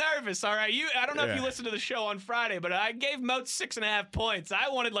 I was nervous, all right? I don't know if Yeah. you listened to the show on Friday, but I gave Moats 6.5 points. I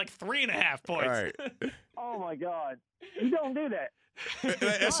wanted like 3.5 points. All right. Oh, my God. You don't do that.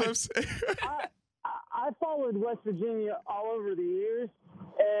 That's what I'm saying. I followed West Virginia all over the years,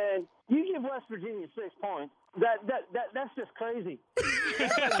 and you give West Virginia 6 points. That's just crazy.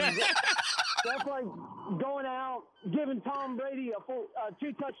 That's like going out giving Tom Brady a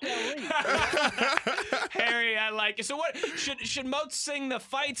 2-touchdown lead. Harry, I like it. So what should Moats sing the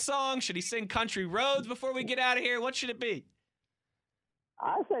fight song? Should he sing Country Roads before we get out of here? What should it be?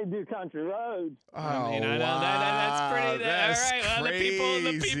 I say do Country Roads. Oh, I know that's pretty. That's all right, well,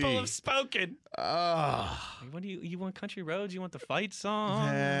 the people crazy. have spoken. Oh, What do you want? Country Roads? You want the fight song?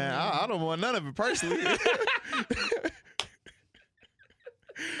 man, I don't want none of it personally.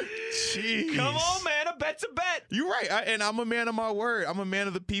 Jeez. Come on, man. A bet's a bet. You're right, and I'm a man of my word. I'm a man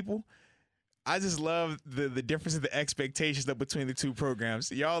of the people. I just love the difference in the expectations that between the two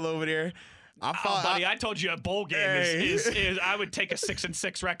programs. Y'all over there. Buddy, I told you a bowl game Hey. is I would take a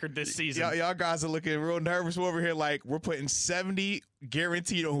 6-6 record this season. Y'all guys are looking real nervous over here. Like we're putting 70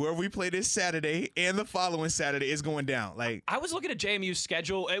 guaranteed on whoever we play this Saturday and the following Saturday is going down. Like I was looking at JMU's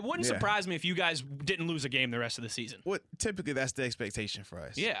schedule. It wouldn't Yeah. surprise me if you guys didn't lose a game the rest of the season. what typically that's the expectation for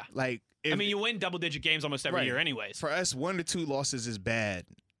us. Yeah. Like I mean, you win double-digit games almost every Right. year anyways. for us, 1 to 2 losses is bad.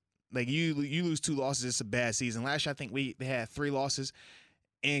 Like you lose 2 losses, it's a bad season. Last year I think they had 3 losses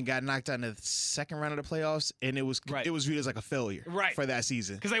and got knocked out in the second round of the playoffs, and it was viewed as like a failure Right. for that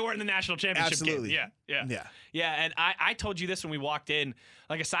season. Because they weren't in the national championship Absolutely. game. Yeah. And I told you this when we walked in.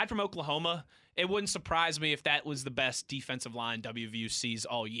 Like, aside from Oklahoma, it wouldn't surprise me if that was the best defensive line WVU sees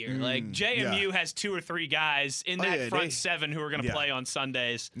all year. Like, JMU has 2 or 3 guys in that front 7 who are going to play on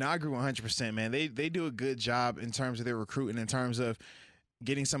Sundays. No, I agree 100%, man. They do a good job in terms of their recruiting, in terms of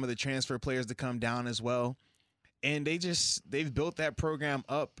getting some of the transfer players to come down as well. And they've built that program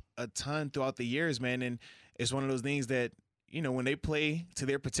up a ton throughout the years, man. And it's one of those things that, when they play to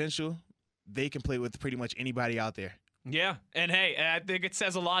their potential, they can play with pretty much anybody out there. Yeah. And, hey, I think it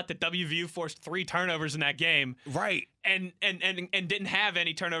says a lot that WVU forced 3 turnovers in that game. Right. And didn't have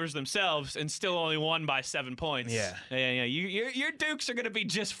any turnovers themselves and still only won by 7 points. Yeah. Your Dukes are going to be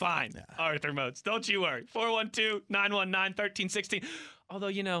just fine, Arthur Moats. Don't you worry. 412-919-1316. Although,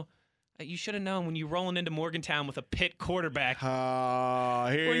 you should have known when you're rolling into Morgantown with a Pitt quarterback.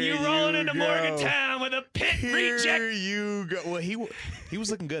 Here When you're rolling into go. Morgantown with a Pitt Here reject. you go. Well, he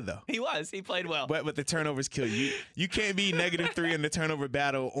was looking good though. He played well. But the turnovers kill you. You can't be -3 in the turnover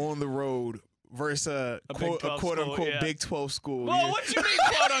battle on the road versus a Big 12 quote unquote school, yeah. Big 12 school. Well, what you mean,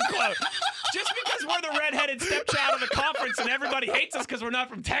 quote unquote? Just because we're the redheaded stepchild of the conference and everybody hates us because we're not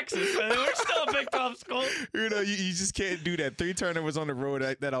from Texas, we're still a Big 12 school. You just can't do that. 3 turnovers on the road,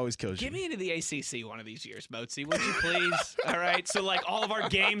 that always kills you. Get me into the ACC one of these years, Moatsy, would you please? All right, so like all of our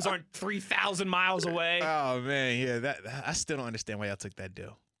games aren't 3,000 miles away. Oh man, yeah, I still don't understand why y'all took that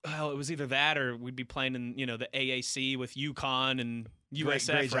deal. Well, it was either that or we'd be playing in the AAC with UConn and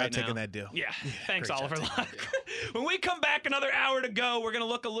USF great job right now. taking that deal. Yeah, thanks, great job Oliver taking Luck. When we come back, another hour to go. We're going to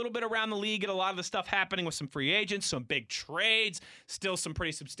look a little bit around the league at a lot of the stuff happening with some free agents, some big trades, still some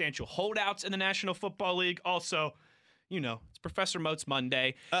pretty substantial holdouts in the National Football League. Also, it's Professor Moats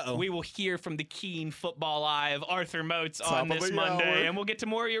Monday. Uh-oh. We will hear from the keen football eye of Arthur Moats Top on of this the Monday, hour. and we'll get to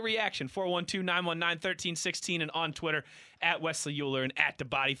more of your reaction. 412-919-1316 and on Twitter at Wesley Euler and at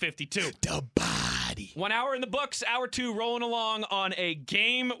TheBody52. The body. 1 hour in the books, hour 2 rolling along on a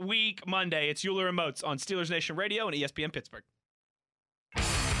game week Monday. It's Euler and Moats on Steelers Nation Radio and ESPN Pittsburgh.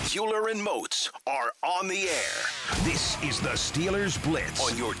 Euler and Moats are on the air. This is the Steelers Blitz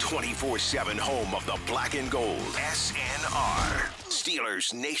on your 24/7 home of the black and gold. SNR.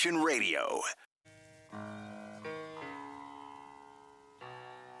 Steelers Nation Radio.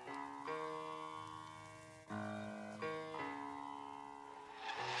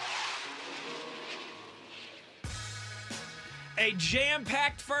 A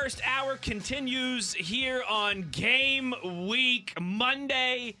jam-packed first hour continues here on Game Week,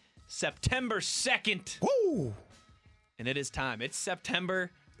 Monday, September 2nd. Woo! And it is time. It's September.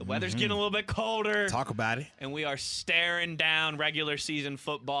 The weather's getting a little bit colder. Talk about it. And we are staring down regular season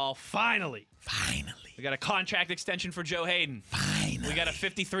football. Finally. We got a contract extension for Joe Hayden. Finally. We got a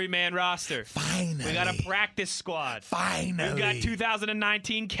 53-man roster. Finally. We got a practice squad. Finally. We got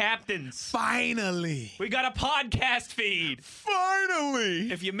 2019 captains. Finally. We got a podcast feed.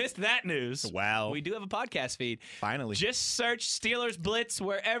 Finally. If you missed that news, Wow. we do have a podcast feed. Finally. Just search Steelers Blitz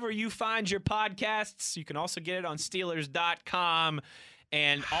wherever you find your podcasts. You can also get it on Steelers.com.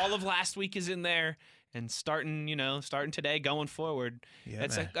 And all of last week is in there. And starting today, going forward. Yeah,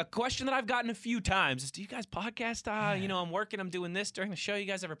 That's man. a question that I've gotten a few times is, do you guys podcast? I'm working, I'm doing this during the show. You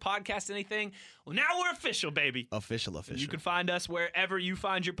guys ever podcast anything? Well, now we're official, baby. Official. You can find us wherever you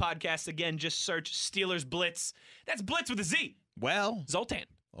find your podcasts. Again, just search Steelers Blitz. That's Blitz with a Z. Well, Zoltan.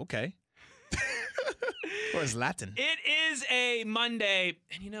 okay. Or it's Latin. It is a Monday.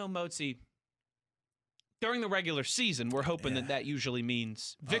 And Mozi, during the regular season, we're hoping that usually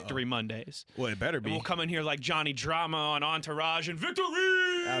means Victory Mondays. Well, it better And be. we'll come in here like Johnny Drama on Entourage and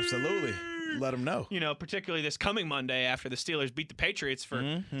Victory! Absolutely. Let them know. Particularly this coming Monday after the Steelers beat the Patriots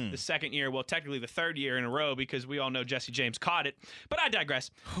for the second year, well, technically the third year in a row because we all know Jesse James caught it. But I digress.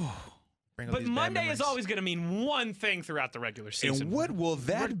 Bring up But these bad Monday memories. is always going to mean one thing throughout the regular season. And what will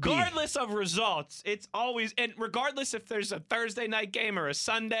that Regardless of results, it's always, and regardless if there's a Thursday night game or a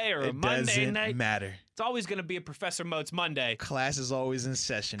Sunday or be? a It Monday doesn't night, matter. it's always going to be a Professor Moats Monday. Class is always in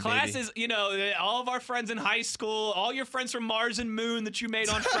session, Class baby. is, all of our friends in high school, all your friends from Mars and Moon that you made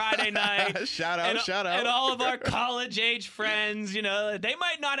on Friday night. Shout out. And all of our college-age friends, they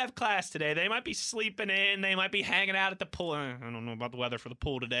might not have class today. They might be sleeping in. They might be hanging out at the pool. I don't know about the weather for the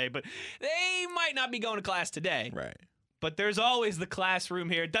pool today, but they might not be going to class today. Right. But there's always the classroom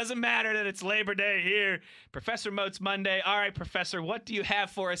here. It doesn't matter that it's Labor Day here. Professor Moats Monday. All right, Professor, what do you have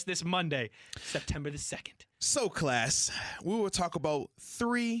for us this Monday, September the 2nd? So, class, we will talk about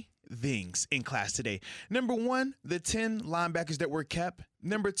 3 things in class today. Number 1, the 10 linebackers that were kept.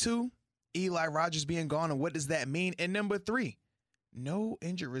 Number 2, Eli Rogers being gone, and what does that mean? And number 3, no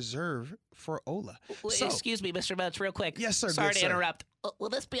injured reserve for Ola. So, Excuse me, Mr. Moats, real quick. Yes, sir. Sorry good to sir. interrupt. Will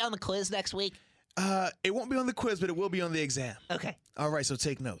this be on the quiz next week? It won't be on the quiz, but it will be on the exam. Okay. All right, so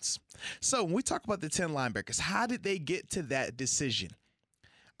take notes. So when we talk about the 10 linebackers, how did they get to that decision?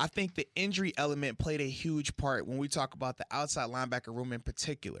 I think the injury element played a huge part when we talk about the outside linebacker room in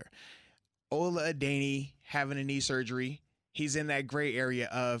particular. Ola Adeniyi having a knee surgery. He's in that gray area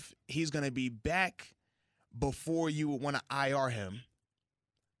of he's going to be back before you would want to IR him,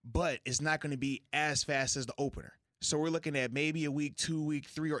 but it's not going to be as fast as the opener. So we're looking at maybe a week 2, week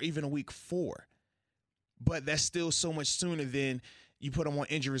 3, or even a week 4. But that's still so much sooner than you put him on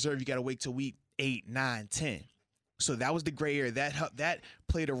injury reserve. You got to wait till week 8, 9, 10. So that was the gray area. That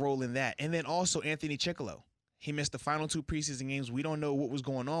played a role in that. And then also Anthony Chickillo. He missed the final 2 preseason games. We don't know what was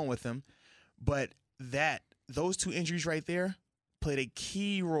going on with him. But those 2 injuries right there played a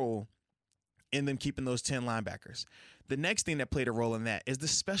key role in them keeping those 10 linebackers. The next thing that played a role in that is the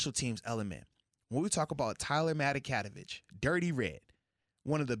special teams element. When we talk about Tyler Matakadovich, Dirty Red,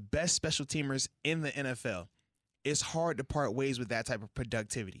 one of the best special teamers in the NFL, it's hard to part ways with that type of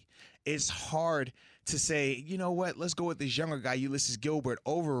productivity. It's hard to say, you know what, let's go with this younger guy, Ulysses Gilbert,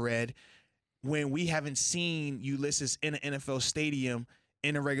 over Red, when we haven't seen Ulysses in an NFL stadium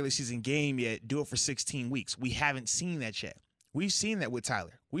in a regular season game yet, do it for 16 weeks. We haven't seen that yet. We've seen that with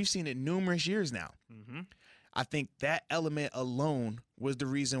Tyler. We've seen it numerous years now. Mm-hmm. I think that element alone was the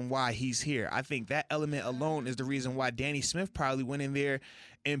reason why he's here. I think that element alone is the reason why Danny Smith probably went in there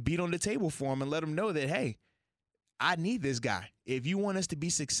and beat on the table for him and let him know that, hey, I need this guy. If you want us to be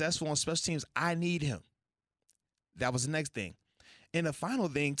successful on special teams, I need him. That was the next thing. And the final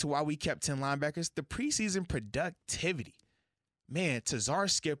thing to why we kept 10 linebackers, the preseason productivity. Man, Tazar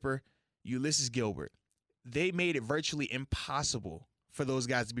Skipper, Ulysses Gilbert, they made it virtually impossible for those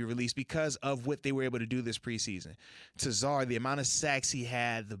guys to be released because of what they were able to do this preseason. Tazar, the amount of sacks he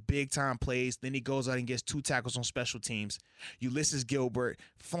had, the big-time plays, then he goes out and gets 2 tackles on special teams. Ulysses Gilbert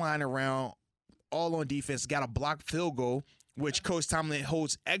flying around all on defense, got a blocked field goal, which Coach Tomlin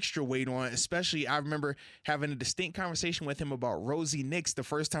holds extra weight on, especially I remember having a distinct conversation with him about Rosie Nix, the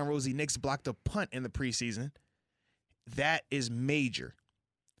first time Rosie Nix blocked a punt in the preseason. That is major.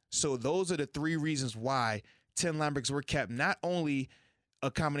 So those are the 3 reasons why 10 linebackers were kept, not only a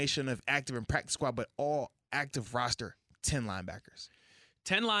combination of active and practice squad, but all active roster 10 linebackers.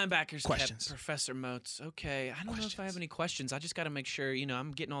 10 linebackers Questions. kept, Professor Moats. Okay, I don't know if I have any questions. I just got to make sure,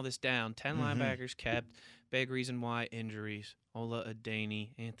 I'm getting all this down. 10 linebackers kept, Big reason why injuries. Ola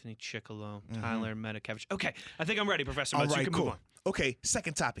Adeni, Anthony Chickalo, Tyler Metakevich. Okay, I think I'm ready, Professor Mutz. All right, you can cool. move on. Okay,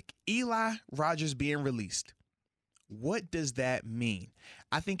 second topic. Eli Rogers being released. What does that mean?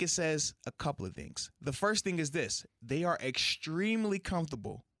 I think it says a couple of things. The first thing is this. They are extremely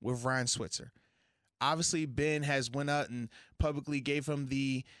comfortable with Ryan Switzer. Obviously, Ben has went out and publicly gave him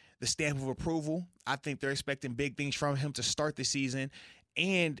the stamp of approval. I think they're expecting big things from him to start the season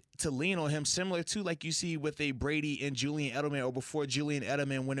and to lean on him, similar to like you see with a Brady and Julian Edelman, or before Julian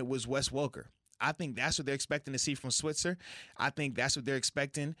Edelman when it was Wes Welker. I think that's what they're expecting to see from Switzer. I think that's what they're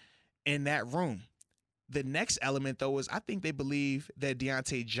expecting in that room. The next element, though, is I think they believe that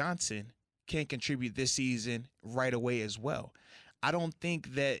Deontay Johnson can contribute this season right away as well. I don't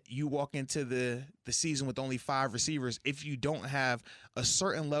think that you walk into the season with only 5 receivers if you don't have a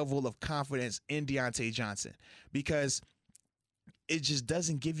certain level of confidence in Deontay Johnson, because it just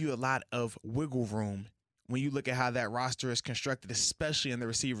doesn't give you a lot of wiggle room when you look at how that roster is constructed, especially in the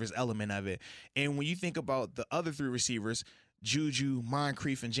receivers element of it. And when you think about the other 3 receivers, Juju,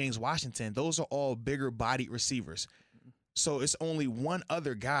 Moncrief, and James Washington, those are all bigger bodied receivers. So it's only one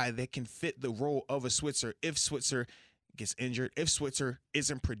other guy that can fit the role of a Switzer if Switzer gets injured, if Switzer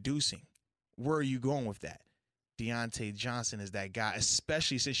isn't producing. Where are you going with that? Deontay Johnson is that guy,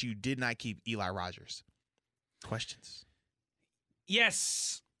 especially since you did not keep Eli Rogers. Questions?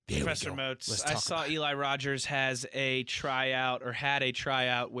 Yes, There we Professor go. Moats. Let's I talk saw about it. Eli Rogers had a tryout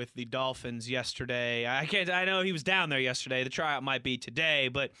with the Dolphins yesterday. I know he was down there yesterday. The tryout might be today,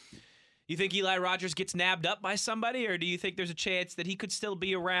 but you think Eli Rogers gets nabbed up by somebody, or do you think there's a chance that he could still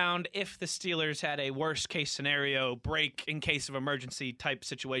be around if the Steelers had a worst-case scenario break in case of emergency type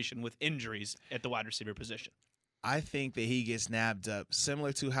situation with injuries at the wide receiver position? I think that he gets nabbed up,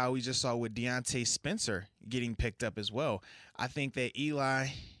 similar to how we just saw with Deontay Spencer getting picked up as well. I think that Eli,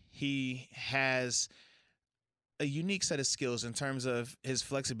 he has a unique set of skills in terms of his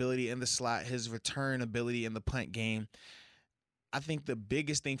flexibility in the slot, his return ability in the punt game. I think the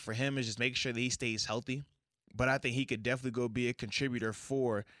biggest thing for him is just making sure that he stays healthy. But I think he could definitely go be a contributor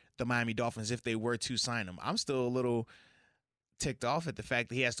for the Miami Dolphins if they were to sign him. I'm still a little ticked off at the fact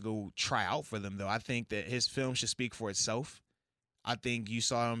that he has to go try out for them, though. I think that his film should speak for itself. I think you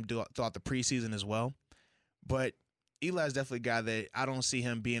saw him throughout the preseason as well. But Eli's definitely a guy that I don't see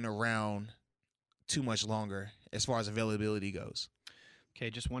him being around too much longer as far as availability goes. Okay,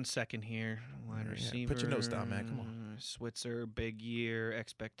 just 1 second here. Wide Yeah, receiver. put your notes down, man. Come on. Switzer, big year,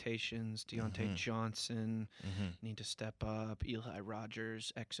 expectations. Deontay Johnson, need to step up. Eli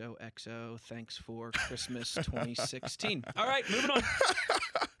Rogers, XOXO. Thanks for Christmas 2016. All right, moving on.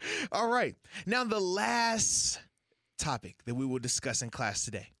 All right. Now, the last topic that we will discuss in class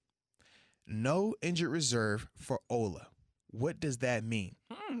today. No injured reserve for Ola. What does that mean?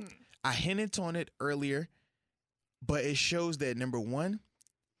 I hinted on it earlier, but it shows that, number one,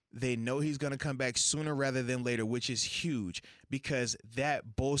 they know he's going to come back sooner rather than later, which is huge because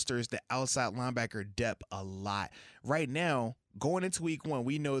that bolsters the outside linebacker depth a lot. Right now, going into week 1,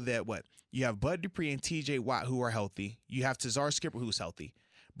 we know that you have Bud Dupree and TJ Watt who are healthy. You have Tazar Skipper who's healthy.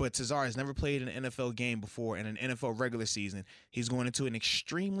 But Tazar has never played an NFL game before in an NFL regular season. He's going into an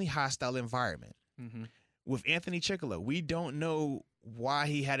extremely hostile environment. With Anthony Chickalo, we don't know why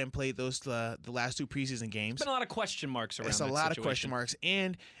he hadn't played those the last 2 preseason games. There's been a lot of question marks around It's that a lot situation. of question marks,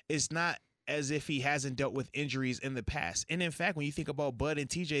 and it's not as if he hasn't dealt with injuries in the past. And in fact, when you think about Bud and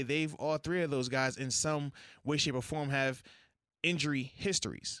TJ, they've all 3 of those guys in some way, shape, or form have injury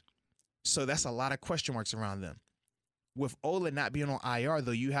histories. So that's a lot of question marks around them. With Ola not being on IR,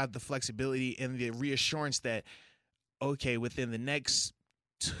 though, you have the flexibility and the reassurance that, okay, within the next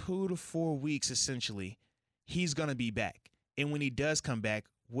 2 to 4 weeks, essentially, he's going to be back. And when he does come back,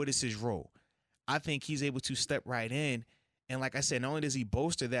 what is his role? I think he's able to step right in. And like I said, not only does he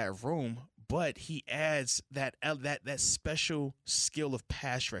bolster that room, but he adds that special skill of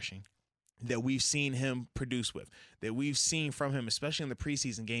pass rushing that we've seen him produce with, that we've seen from him, especially in the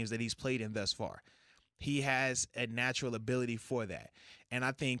preseason games that he's played in thus far. He has a natural ability for that. And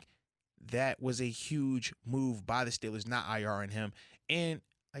I think that was a huge move by the Steelers, not IR in him. And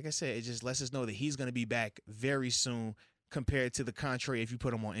like I said, it just lets us know that he's going to be back very soon compared to the contrary if you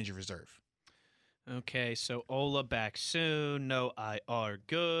put him on injured reserve. Okay, so Ola back soon. No IR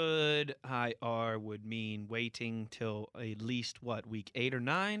good. IR would mean waiting till at least, week 8 or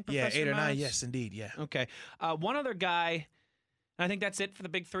 9? Yeah, Professor 8 or 9, Mouse? yes, indeed, yeah. Okay. One other guy, and I think that's it for the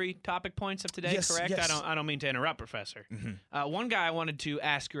big 3 topic points of today, Yes, correct? yes. I don't mean to interrupt, Professor. One guy I wanted to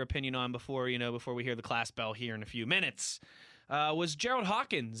ask your opinion on before we hear the class bell here in a few minutes. was Gerald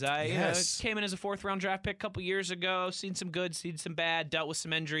Hawkins. Came in as a 4th-round draft pick a couple years ago. Seen some good, seen some bad, dealt with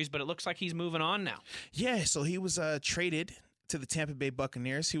some injuries, but it looks like he's moving on now. Yeah, so he was traded to the Tampa Bay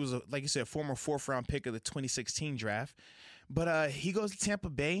Buccaneers. He was, like you said, former 4th-round pick of the 2016 draft. But he goes to Tampa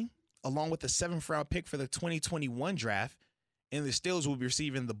Bay along with the 7th-round pick for the 2021 draft, and the Steelers will be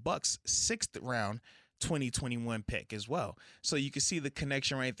receiving the Bucs' 6th-round 2021 pick as well. So you can see the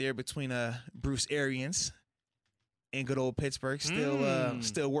connection right there between Bruce Arians and good old Pittsburgh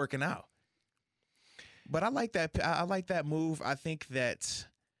still working out. But I like that. I like that move. I think that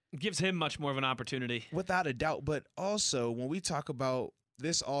gives him much more of an opportunity, without a doubt. But also, when we talk about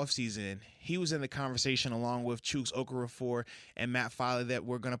this offseason, he was in the conversation along with Chuks Okorafor and Matt Fowler that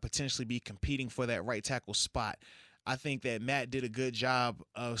we're going to potentially be competing for that right tackle spot. I think that Matt did a good job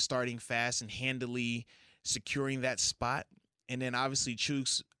of starting fast and handily securing that spot. And then obviously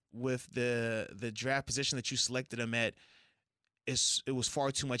Chuks, with the draft position that you selected him at, it was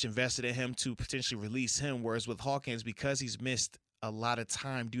far too much invested in him to potentially release him. Whereas with Hawkins, because he's missed a lot of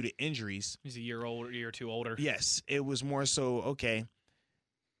time due to injuries. He's a year or two older. Yes, it was more so, okay,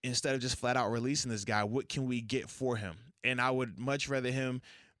 instead of just flat out releasing this guy, what can we get for him? And I would much rather him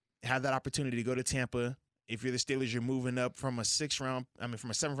have that opportunity to go to Tampa. If you're the Steelers, you're moving up from a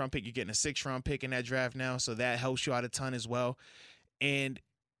 7th-round pick, you're getting a 6th-round pick in that draft now. So that helps you out a ton as well. And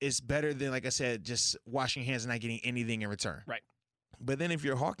it's better than, like I said, just washing your hands and not getting anything in return. Right. But then if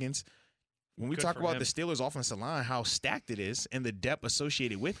you're Hawkins, when we talk about the Steelers' offensive line, how stacked it is and the depth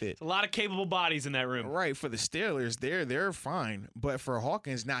associated with it. A lot of capable bodies in that room. Right. For the Steelers, they're fine. But for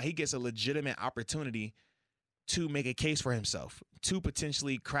Hawkins, now he gets a legitimate opportunity to make a case for himself, to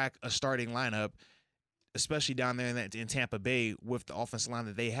potentially crack a starting lineup, especially down there in Tampa Bay with the offensive line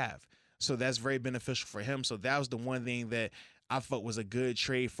that they have. So that's very beneficial for him. So that was the one thing that I felt was a good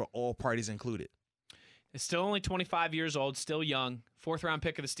trade for all parties included. It's still only 25 years old, still young. 4th-round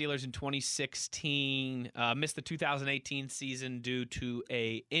pick of the Steelers in 2016. Missed the 2018 season due to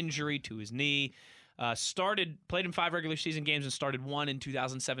a injury to his knee. Played in 5 regular season games and started 1 in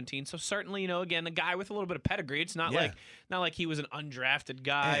 2017. So certainly, again, a guy with a little bit of pedigree. It's not like he was an undrafted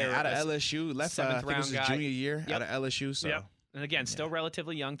guy or out of LSU, left I think it was his junior year out of LSU. So, and again, still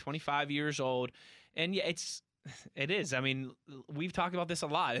relatively young, 25 years old, and yeah, it is. I mean, we've talked about this a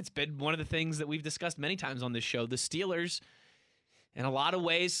lot. It's been one of the things that we've discussed many times on this show. The Steelers, in a lot of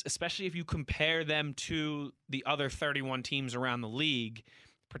ways, especially if you compare them to the other 31 teams around the league,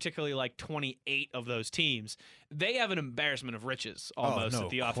 particularly like 28 of those teams, they have an embarrassment of riches almost at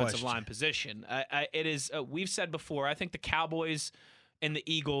the offensive line position. It is. We've said before, I think the Cowboys and the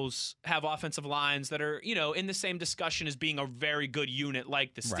Eagles have offensive lines that are, in the same discussion as being a very good unit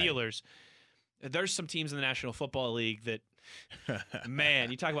like the Steelers. Right. There's some teams in the National Football League that,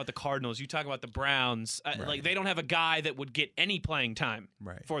 man, you talk about the Cardinals, you talk about the Browns, like they don't have a guy that would get any playing time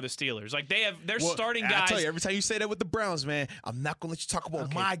for the Steelers. Like they're starting guys. I tell you, every time you say that with the Browns, man, I'm not gonna let you talk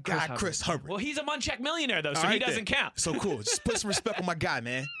about my guy, Chris Hubbard. Well, he's a Munchak millionaire though, so he doesn't count. So cool. Just put some respect on my guy,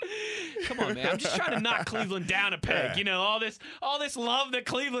 man. Come on, man. I'm just trying to knock Cleveland down a peg. All this love that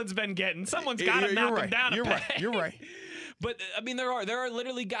Cleveland's been getting. Someone's got to knock them down a peg. You're right. But I mean, there are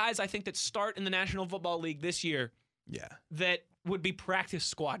literally guys I think that start in the National Football League this year. Yeah. That would be practice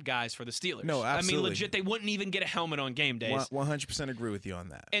squad guys for the Steelers. No, absolutely. I mean, legit, they wouldn't even get a helmet on game days. 100% agree with you on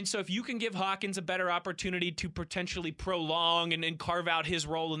that. And so if you can give Hawkins a better opportunity to potentially prolong and carve out his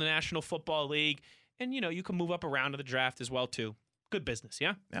role in the National Football League, and, you can move up around to the draft as well, too. Good business,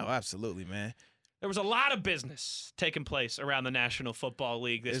 yeah? No, absolutely, man. There was a lot of business taking place around the National Football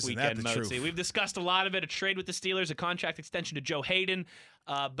League this weekend, Mozi. We've discussed a lot of it, a trade with the Steelers, a contract extension to Joe Hayden,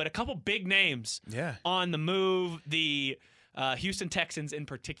 but a couple big names on the move. The Houston Texans in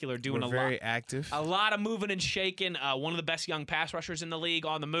particular doing very active. A lot of moving and shaking. One of the best young pass rushers in the league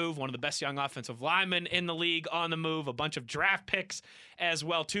on the move. One of the best young offensive linemen in the league on the move. A bunch of draft picks as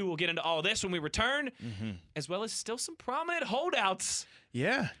well, too. We'll get into all this when we return, as well as still some prominent holdouts.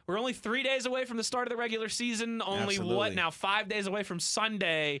 Yeah. We're only 3 days away from the start of the regular season. Only, 5 days away from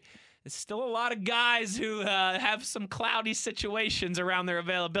Sunday. There's still a lot of guys who have some cloudy situations around their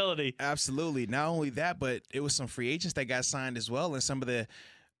availability. Absolutely. Not only that, but it was some free agents that got signed as well, and some of the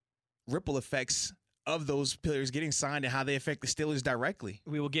ripple effects of those players getting signed and how they affect the Steelers directly.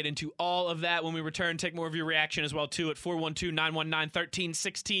 We will get into all of that when we return. Take more of your reaction as well, too, at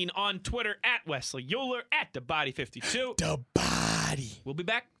 412-919-1316 on Twitter, at Wesley Euler, at TheBody52. The Body. We'll be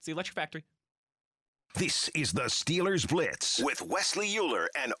back. It's the Electric Factory. This is the Steelers Blitz with Wesley Euler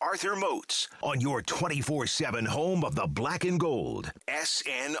and Arthur Moats on your 24/7 home of the black and gold,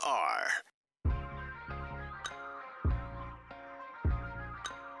 SNR.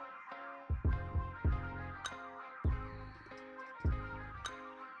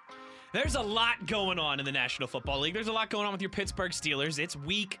 There's a lot going on in the National Football League. There's a lot going on with your Pittsburgh Steelers. It's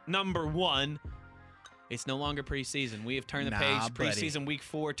week number 1. It's no longer preseason. We have turned the page. Preseason week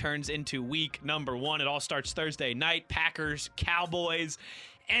 4 turns into week number 1. It all starts Thursday night. Packers, Cowboys,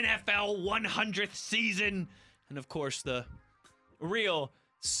 NFL 100th season. And, of course, the real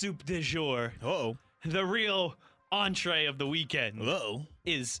soup du jour. Uh-oh. The real entree of the weekend Uh-oh.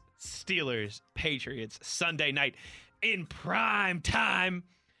 is Steelers, Patriots, Sunday night in prime time.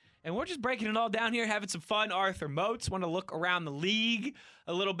 And we're just breaking it all down here, having some fun. Arthur Moats want to look around the league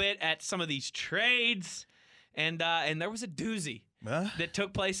a little bit at some of these trades. And there was a doozy that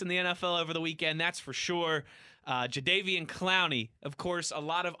took place in the NFL over the weekend, that's for sure. Jadeveon Clowney, of course, a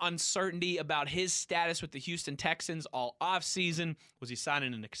lot of uncertainty about his status with the Houston Texans all offseason. Was he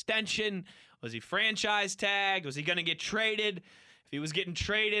signing an extension? Was he franchise tagged? Was he going to get traded? If he was getting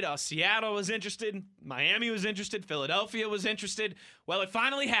traded, Seattle was interested, Miami was interested, Philadelphia was interested. Well, it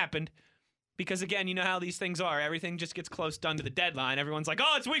finally happened because, again, you know how these things are. Everything just gets close done to the deadline. Everyone's like,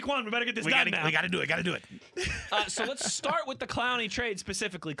 oh, it's week 1. We better get this done now. We got to do it. So let's start with the Clowney trade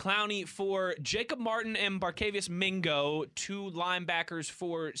specifically. Clowney for Jacob Martin and Barkevious Mingo, 2 linebackers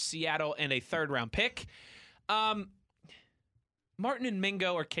for Seattle, and a 3rd-round pick. Martin and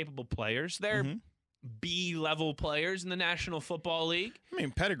Mingo are capable players. They're B-level players in the National Football League. I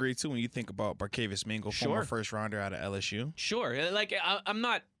mean, pedigree, too, when you think about Barkevious Mingo, former first-rounder out of LSU. Sure. Like,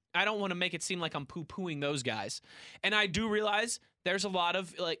 I don't want to make it seem like I'm poo-pooing those guys. And I do realize there's a lot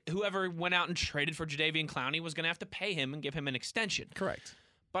of, like, whoever went out and traded for Jadeveon Clowney was going to have to pay him and give him an extension. Correct.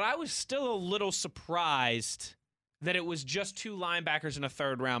 But I was still a little surprised that it was just 2 linebackers and a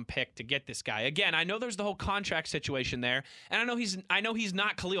 3rd-round pick to get this guy. Again, I know there's the whole contract situation there, and I know he's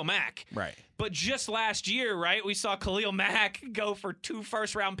not Khalil Mack. Right. But just last year, right, we saw Khalil Mack go for 2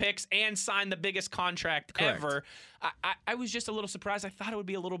 first-round picks and sign the biggest contract ever. I was just a little surprised. I thought it would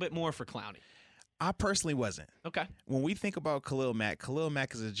be a little bit more for Clowney. I personally wasn't. Okay. When we think about Khalil Mack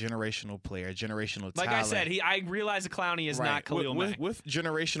is a generational player, a generational talent. Like I said, I realize that Clowney is not Khalil Mack. With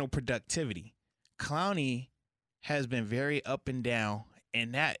generational productivity, Clowney has been very up and down,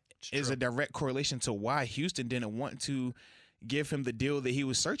 and that is a direct correlation to why Houston didn't want to give him the deal that he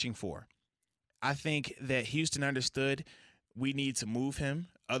was searching for. I think that Houston understood we need to move him.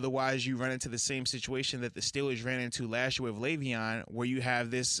 Otherwise, you run into the same situation that the Steelers ran into last year with Le'Veon, where you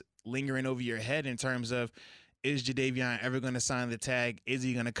have this lingering over your head in terms of, is Jadeveon ever going to sign the tag? Is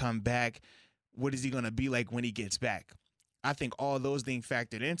he going to come back? What is he going to be like when he gets back? I think all those things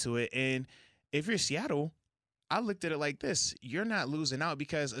factored into it. And if you're Seattle, I looked at it like this. You're not losing out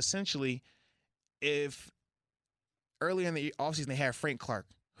because essentially if earlier in the offseason they had Frank Clark,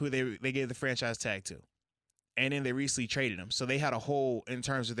 who they gave the franchise tag to, and then they recently traded him. So they had a hole in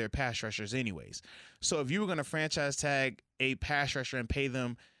terms of their pass rushers anyways. So if you were going to franchise tag a pass rusher and pay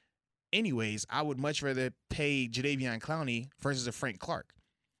them anyways, I would much rather pay Jadeveon Clowney versus a Frank Clark.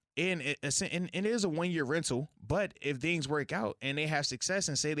 And it is a 1-year rental, but if things work out and they have success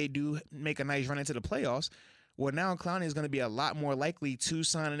and say they do make a nice run into the playoffs, well, now Clowney is going to be a lot more likely to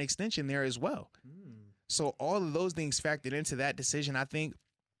sign an extension there as well. So all of those things factored into that decision, I think.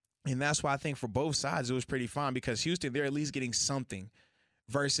 And that's why I think for both sides it was pretty fine because Houston, they're at least getting something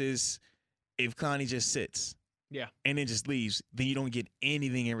versus if Clowney just sits and then just leaves, then you don't get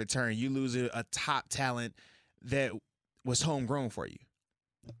anything in return. You lose a top talent that was homegrown for you.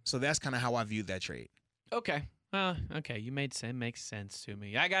 So that's kind of how I viewed that trade. Okay. Okay. You makes sense to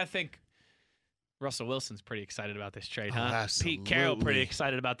me. I got to think Russell Wilson's pretty excited about this trade, huh? Absolutely. Pete Carroll pretty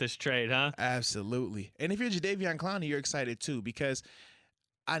excited about this trade, huh? Absolutely. And if you're Jadeveon Clowney, you're excited too because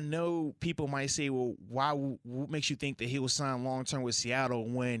I know people might say, well, what makes you think that he will sign long-term with Seattle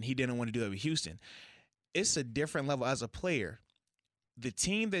when he didn't want to do that with Houston? It's a different level as a player. The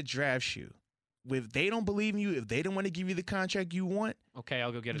team that drafts you, if they don't believe in you, if they don't want to give you the contract you want, okay,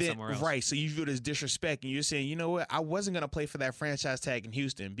 I'll go get it somewhere else. Right, so you view it as disrespect, and you're saying, you know what, I wasn't going to play for that franchise tag in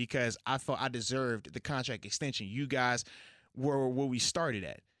Houston because I felt I deserved the contract extension. You guys were where we started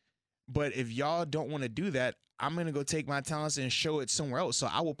at. But if y'all don't want to do that, I'm going to go take my talents and show it somewhere else. So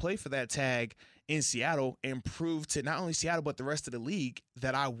I will play for that tag in Seattle and prove to not only Seattle but the rest of the league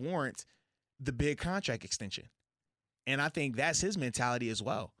that I warrant the big contract extension. And I think that's his mentality as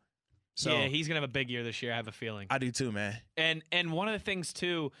well. So, yeah, he's going to have a big year this year, I have a feeling. I do too, man. And one of the things,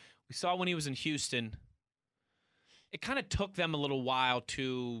 too, we saw when he was in Houston, it kind of took them a little while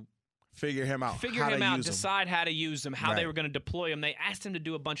to figure him out, decide how to use him, how they were going to deploy him. They asked him to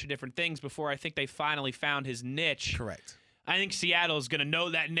do a bunch of different things before I think they finally found his niche. Correct. I think Seattle is going to know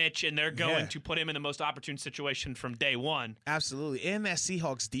that niche, and they're going Yeah. to put him in the most opportune situation from day one. Absolutely. And that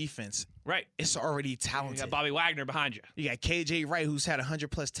Seahawks defense, Right. it's already You talented. got Bobby Wagner behind you. You got KJ Wright, who's had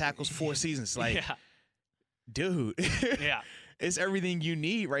 100-plus tackles 4 seasons. Like, yeah. dude, Yeah. it's everything you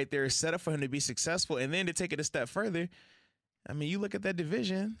need right there set up for him to be successful. And then to take it a step further, I mean, you look at that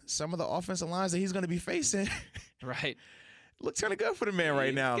division, some of the offensive lines that he's going to be facing Right. looks kind of good for the man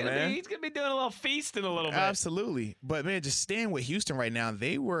right now, man. He's going to be doing a little feasting a little bit. Absolutely. But, man, just staying with Houston right now,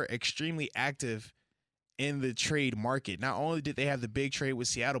 they were extremely active in the trade market. Not only did they have the big trade with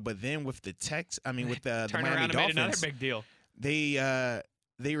Seattle, but then with the with the Turned Miami around and Dolphins, made another big deal.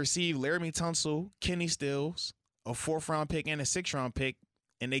 they received Laramie Tunsil, Kenny Stills, a 4th-round pick and a 6th-round pick,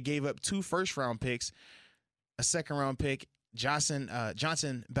 and they gave up 2 first-round picks, a 2nd-round pick, Johnson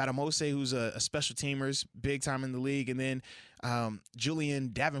Batamose, who's a special teamers, big time in the league, and then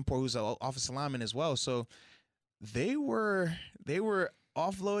Julian Davenport, who's an offensive lineman as well. So they were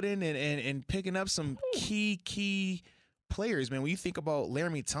offloading and picking up some key players, man. When you think about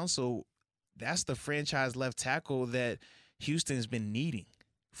Laramie Tunsil, that's the franchise left tackle that Houston has been needing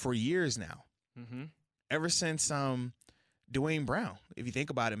for years now. Mm-hmm. Ever since Dwayne Brown, if you think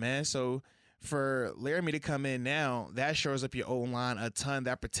about it, man. So for Laramie to come in now, that shores up your O-line a ton.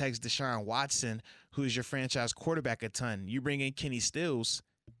 That protects Deshaun Watson, who's your franchise quarterback, a ton. You bring in Kenny Stills,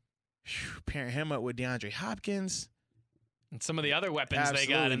 pairing him up with DeAndre Hopkins. And some of the other weapons they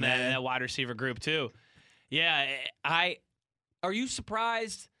got Absolutely, in man. that wide receiver group, too. Yeah, are you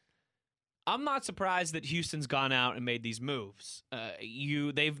surprised? I'm not surprised that Houston's gone out and made these moves.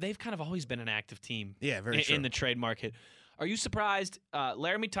 They've kind of always been an active team Yeah, very true. in the trade market. Are you surprised?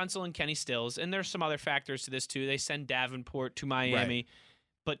 Laramie Tunsil and Kenny Stills, and there's some other factors to this too. They send Davenport to Miami, Right.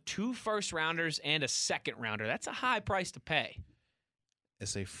 but 2 first-rounders and a 2nd-rounder. That's a high price to pay.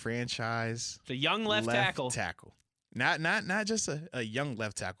 It's a franchise It's a young left tackle. Not just a young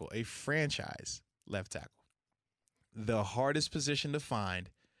left tackle, a franchise left tackle. The hardest position to find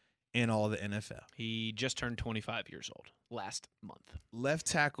in all the NFL. He just turned 25 years old last month. Left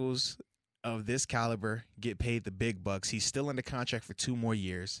tackles of this caliber get paid the big bucks. He's still under contract for 2 more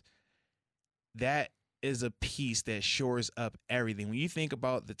years. That is a piece that shores up everything. When you think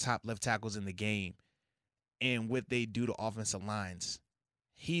about the top left tackles in the game and what they do to offensive lines,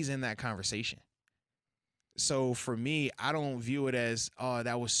 he's in that conversation. So for me, I don't view it as, oh,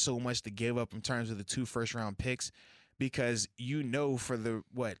 that was so much to give up in terms of the 2 first-round picks, because for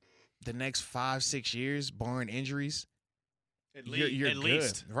the next 5-6 years, barring injuries, you're at good.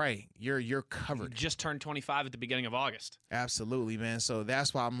 least. Right. You're He covered. just turned 25 at the beginning of August. Absolutely, man. So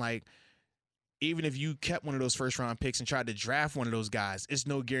that's why I'm like, even if you kept one of those first-round picks and tried to draft one of those guys, it's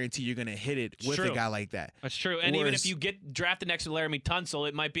no guarantee you're going to hit it with true. a guy like that. That's true. And even Whereas- if you get drafted next to Laramie Tunsil,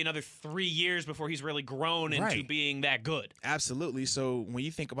 it might be another 3 years before he's really grown into Right. being that good. Absolutely. So when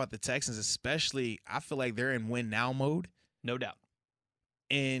you think about the Texans, especially, I feel like they're in win-now mode. No doubt.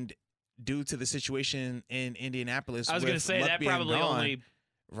 And due to the situation in Indianapolis, I was going to with say Luck that being probably gone, only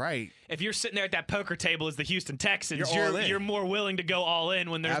right. if you're sitting there at that poker table as the Houston Texans, You're all in. you're more willing to go all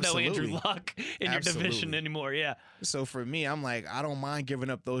in when there's no Andrew Absolutely. Luck in your division Absolutely. anymore. Yeah. So for me, I'm like, I don't mind giving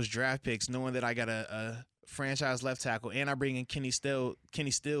up those draft picks, knowing that I got a franchise left tackle, and I bring in Kenny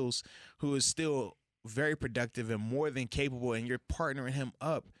Stills, who is still very productive and more than capable, and you're partnering him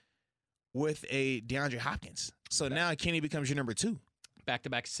up with a DeAndre Hopkins. So now Kenny becomes your number 2.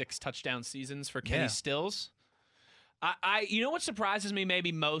 Back-to-back 6 touchdown seasons for Kenny Yeah. Stills. You know what surprises me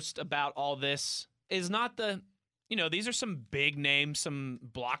maybe most about all this is not these are some big names, some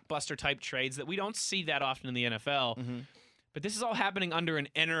blockbuster type trades that we don't see that often in the NFL. Mm-hmm. But this is all happening under an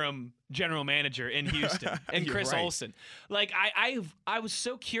interim general manager in Houston and You're Chris right. Olsen. Like I was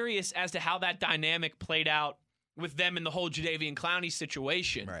so curious as to how that dynamic played out with them in the whole Jadeveon Clowney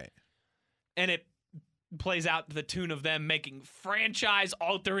situation. Right. And it plays out to the tune of them making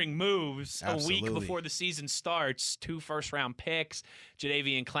franchise-altering moves a week Absolutely. before the season starts. 2 first-round picks,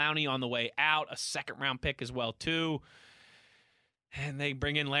 Jadeveon Clowney on the way out, a 2nd-round pick as well, too. And they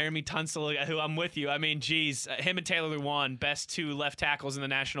bring in Laramie Tunsil, who I'm with you. I mean, geez, him and Taylor Lewan, best 2 left tackles in the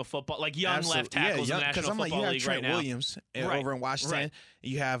National Football, like young left tackles in the National Football you have League Trent right now. Williams Right, over in Washington. right.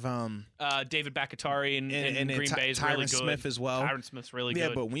 You have David Bakatari in and Green Bay is really Tyron good. Smith as well. Tyron Smith's really Yeah,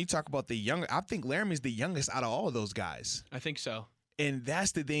 good. but when you talk about the young, I think Laramie's the youngest out of all of those guys. I think so. And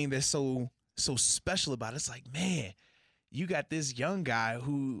that's the thing that's so special about it. It's like, man, you got this young guy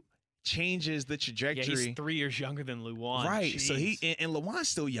who changes the Yeah, trajectory. he's 3 years younger than Lewan. Right. So Jeez. and Lewan's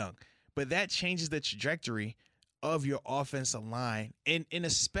still young, but that changes the trajectory of your offensive line. And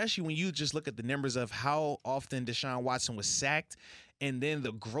especially when you just look at the numbers of how often Deshaun Watson was sacked and then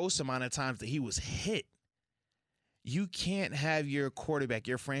the gross amount of times that he was hit. You can't have your quarterback,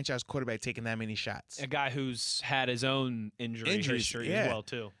 your franchise quarterback, taking that many shots. A guy who's had his own injury history as well,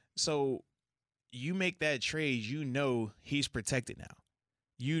 too. So you make that trade, you know he's protected now.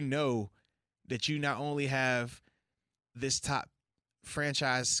 You know that you not only have this top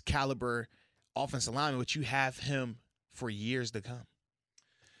franchise caliber offensive lineman, but you have him for years to come.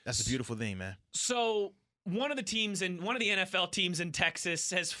 That's a beautiful thing, man. So one of the NFL teams in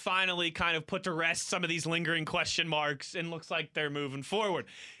Texas has finally kind of put to rest some of these lingering question marks and looks like they're moving forward.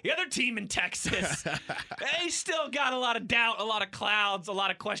 The other team in Texas, they still got a lot of doubt, a lot of clouds, a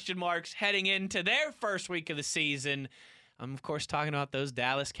lot of question marks heading into their first week of the season. I'm, of course, talking about those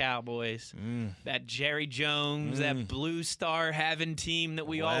Dallas Cowboys, that Jerry Jones, that blue star having team that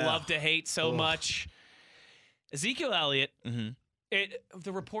we all love to hate so much. Ezekiel Elliott.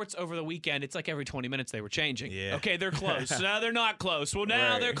 The reports over the weekend, it's like every 20 minutes they were changing. Yeah. Okay, they're close. Now they're not close. Well,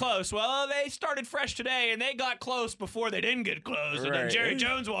 now they're close. Well, they started fresh today, and they got close before they didn't get close. And then Jerry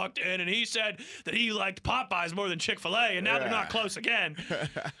Jones walked in, and he said that he liked Popeyes more than Chick-fil-A, and now they're not close again.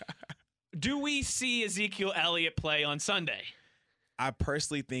 Do we see Ezekiel Elliott play on Sunday? I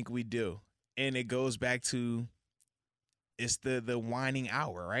personally think we do. And it goes back to it's the whining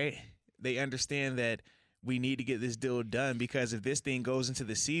hour, right? They understand that we need to get this deal done because if this thing goes into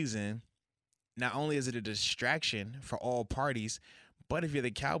the season, not only is it a distraction for all parties, but if you're the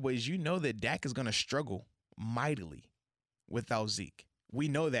Cowboys, you know that Dak is going to struggle mightily without Zeke. We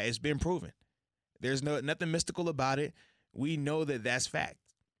know that. It's been proven. There's nothing mystical about it. We know that that's fact.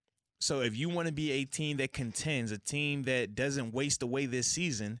 So if you want to be a team that contends, a team that doesn't waste away this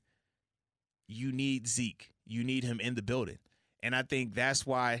season, you need Zeke. You need him in the building. And I think that's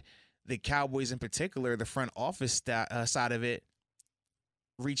why the Cowboys in particular, the front office side of it,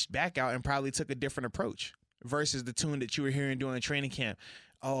 reached back out and probably took a different approach versus the tune that you were hearing during training camp.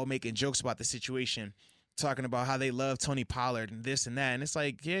 Oh, making jokes about the situation, talking about how they love Tony Pollard and this and that. And it's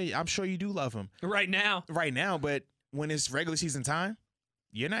like, yeah, I'm sure you do love him. Right now, but when it's regular season time,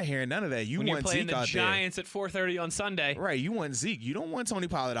 you're not hearing none of that. You when want you're playing Zeke the out Giants at 4:30 on Sunday. Right, you want Zeke. You don't want Tony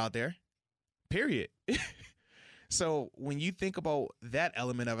Pollard out there, period. So when you think about that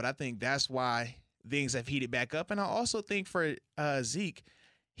element of it, I think that's why things have heated back up. And I also think for Zeke,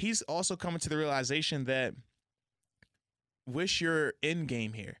 he's also coming to the realization that what's your end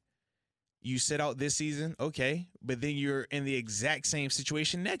game here? You sit out this season, okay, but then you're in the exact same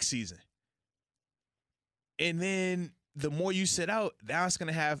situation next season. And then the more you sit out, that's going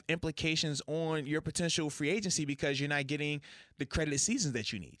to have implications on your potential free agency because you're not getting the credited seasons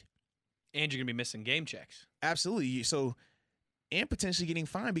that you need. And you're going to be missing game checks. Absolutely. So, and potentially getting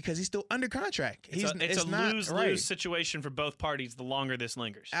fined because he's still under contract. It's a lose-lose situation for both parties the longer this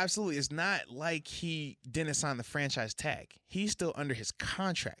lingers. Absolutely. It's not like he didn't sign the franchise tag. He's still under his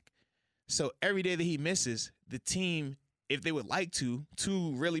contract. So every day that he misses, the team, if they would like to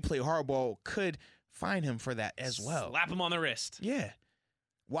really play hardball, could fine him for that as well. Slap him on the wrist. Yeah.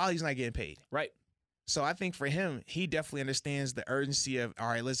 While he's not getting paid. Right. So I think for him, he definitely understands the urgency of, all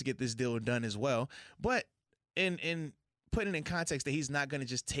right, let's get this deal done as well. But in putting it in context that he's not going to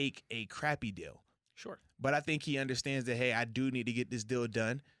just take a crappy deal. Sure. But I think he understands that, hey, I do need to get this deal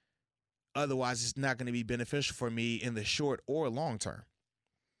done. Otherwise, it's not going to be beneficial for me in the short or long term.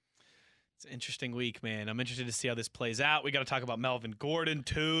 It's an interesting week, man. I'm interested to see how this plays out. We got to talk about Melvin Gordon,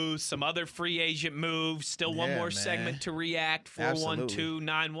 too. Some other free agent moves. Still one more segment to react.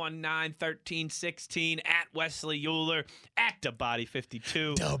 412-919-1316 at Wesley Euler, at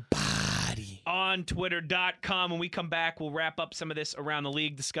DaBody52. DaBody. On Twitter.com. When we come back, we'll wrap up some of this around the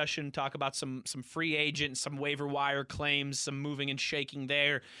league discussion, talk about some free agent, some waiver wire claims, some moving and shaking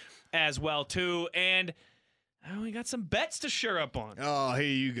there as well, too. And we got some bets to shore up on. Oh, here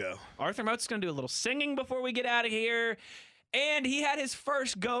you go. Arthur Moats is going to do a little singing before we get out of here. And he had his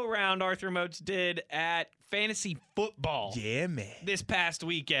first go-round, Arthur Moats did, at fantasy football. Yeah, man. This past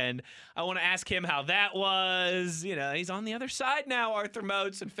weekend. I want to ask him how that was. You know, he's on the other side now, Arthur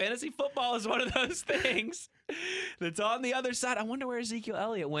Moats, and fantasy football is one of those things that's on the other side. I wonder where Ezekiel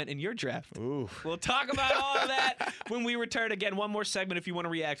Elliott went in your draft. Ooh. We'll talk about all of that when we return. Again, one more segment if you want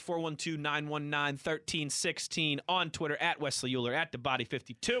to react. 412-919-1316 on Twitter, at Wesley Euler, at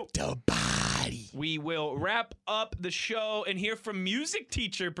DaBody52. DaBody. We will wrap up the show and hear from music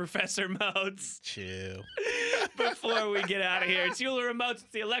teacher Professor Moats. Chill. Before we get out of here, it's Euler and Moats.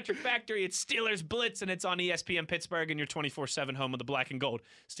 It's the Electric Factory. It's Steelers Blitz, and it's on ESPN Pittsburgh and your 24/7 home of the Black and Gold,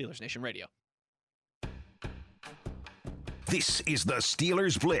 Steelers Nation Radio. This is the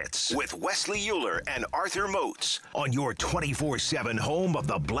Steelers Blitz with Wesley Euler and Arthur Moats on your 24/7 home of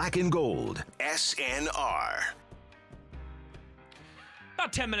the Black and Gold, SNR.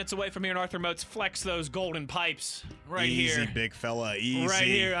 About 10 minutes away from here in Arthur Moats. Flex those golden pipes right Easy, here. big fella. Easy. Right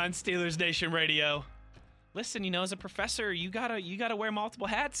here on Steelers Nation Radio. Listen, as a professor, you gotta wear multiple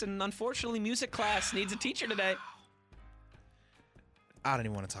hats, and unfortunately, music class needs a teacher today. I don't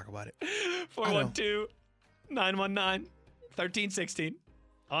even want to talk about it. 412-919-1316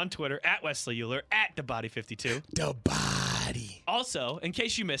 on Twitter, at Wesley Euler, at TheBody52. The body. Also, in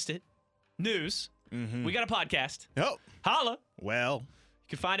case you missed it, news. We got a podcast. Oh, Holla. well.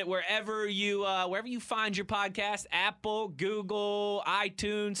 You can find it wherever you find your podcast: Apple, Google,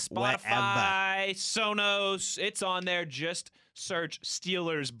 iTunes, Spotify, Sonos. It's on there. Just search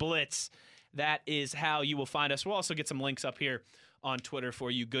Steelers Blitz. That is how you will find us. We'll also get some links up here on Twitter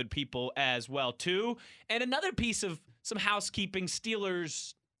for you good people as well, too. And another piece of some housekeeping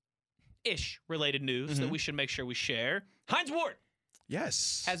Steelers-ish related news that we should make sure we share. Hines Ward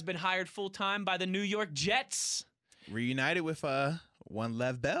Yes. has been hired full-time by the New York Jets. Reunited with one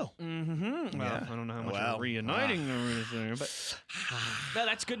Lev Bell. Mm-hmm. Well, Yeah. I don't know how much Well, reuniting there is there, but no,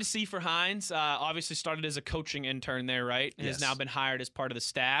 that's good to see for Hines. Obviously started as a coaching intern there, right? And has Yes. now been hired as part of the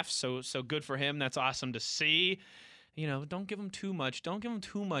staff. So good for him. That's awesome to see. Don't give him too much. Don't give him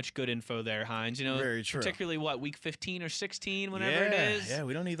too much good info there, Hines. Very true. Particularly week 15 or 16, whenever it is. Yeah,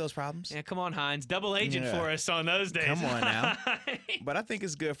 we don't need those problems. Yeah, come on, Hines. Double agent Yeah. for us on those days. Come on now. But I think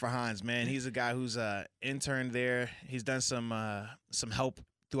it's good for Hines, man. He's a guy who's interned there. He's done some help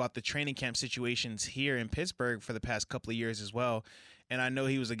throughout the training camp situations here in Pittsburgh for the past couple of years as well. And I know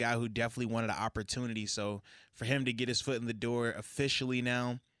he was a guy who definitely wanted an opportunity. So for him to get his foot in the door officially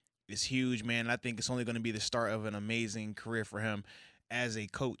now is huge, man. I think it's only going to be the start of an amazing career for him as a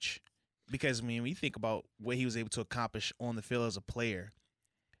coach. Because, when you think about what he was able to accomplish on the field as a player,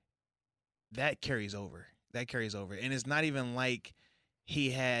 that carries over. And it's not even like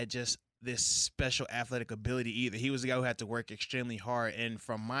he had just this special athletic ability either. He was the guy who had to work extremely hard. And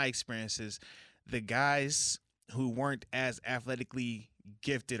from my experiences, the guys who weren't as athletically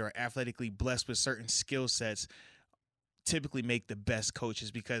gifted or athletically blessed with certain skill sets typically make the best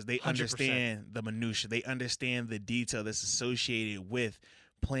coaches because they 100%. understand the minutia. They understand the detail that's associated with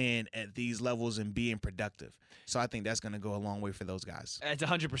playing at these levels and being productive. So I think that's going to go a long way for those guys. It's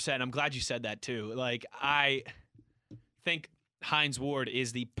 100%. I'm glad you said that too. Like, I think Hines Ward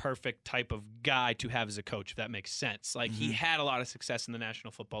is the perfect type of guy to have as a coach, if that makes sense. Like, he had a lot of success in the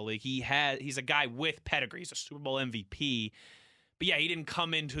National Football League. He's a guy with pedigree. He's a Super Bowl MVP. But yeah, he didn't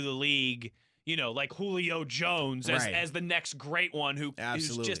come into the league, like Julio Jones as the next great one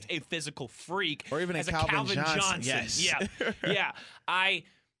who's just a physical freak. Or even as a Calvin Johnson. Yes. Yeah.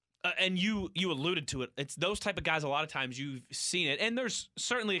 And you alluded to it. It's those type of guys. A lot of times you've seen it, and there's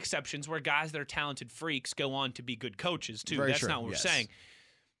certainly exceptions where guys that are talented freaks go on to be good coaches too. Very That's true. not what Yes. we're saying.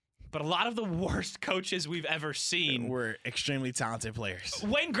 But a lot of the worst coaches we've ever seen We're extremely talented players.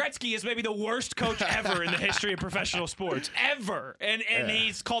 Wayne Gretzky is maybe the worst coach ever in the history of professional sports, ever, and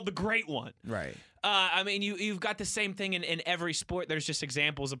he's called the Great One. Right. You've got the same thing in every sport. There's just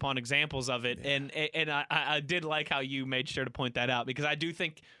examples upon examples of it, and I did like how you made sure to point that out because I do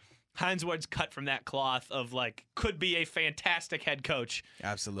think Hines Ward's cut from that cloth of could be a fantastic head coach.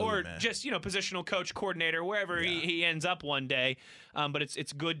 Absolutely, Or man. just, positional coach, coordinator, wherever he ends up one day. But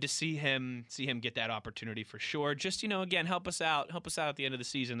it's good to see him get that opportunity for sure. Just, again, help us out at the end of the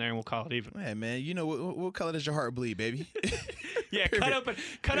season there, and we'll call it even. Yeah, man. What color does your heart bleed, baby? Yeah, cut open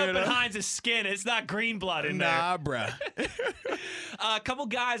Hines' skin. It's not green blood in there. Nah, bruh. A couple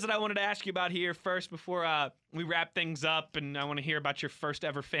guys that I wanted to ask you about here first before we wrap things up, and I want to hear about your first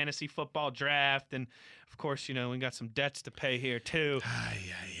ever fantasy football draft. And, of course, we got some debts to pay here, too.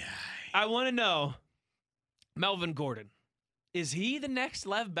 I want to know, Melvin Gordon, is he the next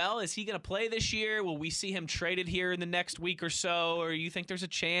Lev Bell? Is he going to play this year? Will we see him traded here in the next week or so? Or you think there's a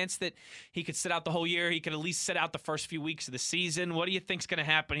chance that he could sit out the whole year? He could at least sit out the first few weeks of the season. What do you think's going to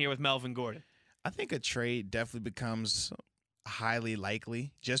happen here with Melvin Gordon? I think a trade definitely becomes highly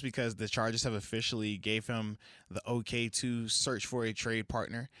likely just because the Chargers have officially gave him the okay to search for a trade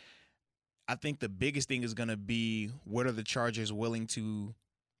partner. I think the biggest thing is going to be what are the Chargers willing to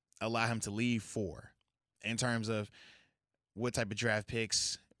allow him to leave for in terms of what type of draft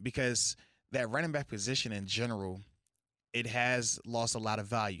picks, because that running back position in general, it has lost a lot of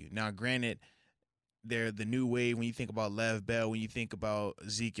value. Now, granted, they're the new wave. When you think about Lev Bell, when you think about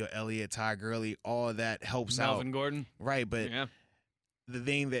Ezekiel Elliott, Ty Gurley, all of that helps out. Melvin Gordon. Right, but the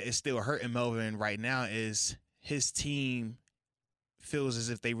thing that is still hurting Melvin right now is his team feels as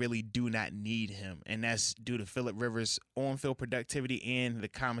if they really do not need him, and that's due to Phillip Rivers' on-field productivity and the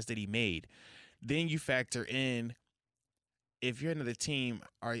comments that he made. Then you factor in if you're another team,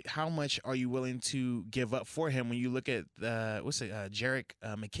 how much are you willing to give up for him when you look at Jerick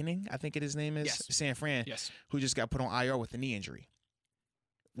McKinnon, I think his name is, Yes. San Fran, Yes. who just got put on IR with a knee injury.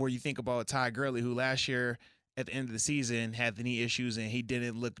 Where you think about Ty Gurley, who last year at the end of the season had the knee issues and he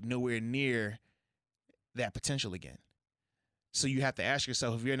didn't look nowhere near that potential again. So you have to ask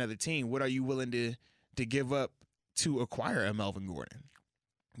yourself, if you're another team, what are you willing to give up to acquire a Melvin Gordon?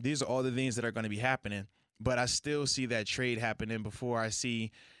 These are all the things that are going to be happening. But I still see that trade happening before I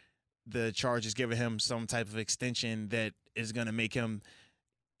see the Chargers giving him some type of extension that is going to make him,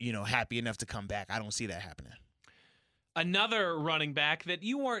 happy enough to come back. I don't see that happening. Another running back that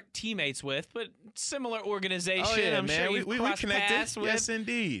you weren't teammates with, but similar organization. Oh, yeah, I'm man. sure We crossed connected. paths with. Yes,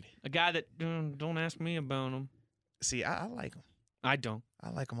 indeed. A guy that, don't ask me about him. See, I like him. I don't. I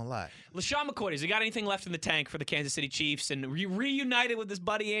like him a lot. LaShawn McCoy, has he got anything left in the tank for the Kansas City Chiefs and reunited with his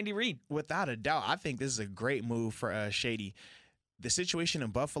buddy Andy Reid? Without a doubt, I think this is a great move for Shady. The situation in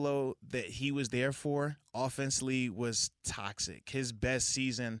Buffalo that he was there for offensively was toxic. His best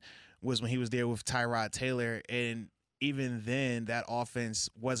season was when he was there with Tyrod Taylor, and even then, that offense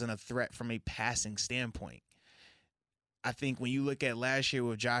wasn't a threat from a passing standpoint. I think when you look at last year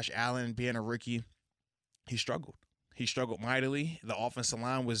with Josh Allen being a rookie, he struggled. He struggled mightily. The offensive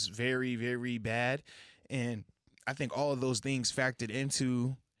line was very, very bad. And I think all of those things factored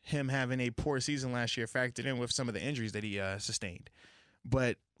into him having a poor season last year, factored in with some of the injuries that he sustained.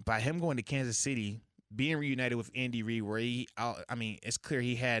 But by him going to Kansas City, being reunited with Andy Reid, where it's clear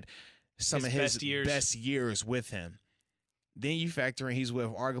he had some of his best years with him. Then you factor in he's with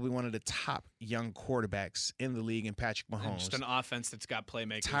arguably one of the top young quarterbacks in the league in Patrick Mahomes. And just an offense that's got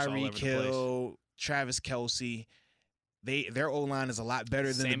playmakers all over Tyreek the Hill, place. Travis Kelce. Their O-line is a lot better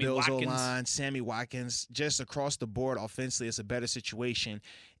than Sammy the Bills' Watkins. O-line. Sammy Watkins, just across the board, offensively, it's a better situation.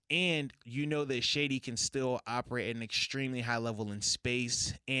 And you know that Shady can still operate at an extremely high level in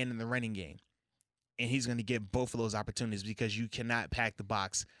space and in the running game. And he's going to get both of those opportunities because you cannot pack the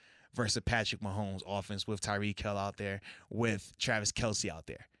box versus Patrick Mahomes' offense with Tyreek Hill out there, with Travis Kelce out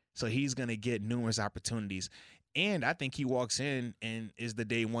there. So he's going to get numerous opportunities. And I think he walks in and is the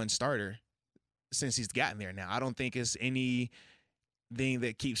day one starter since he's gotten there now. I don't think it's anything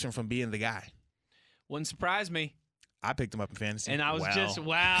that keeps him from being the guy. Wouldn't surprise me. I picked him up in fantasy. And I was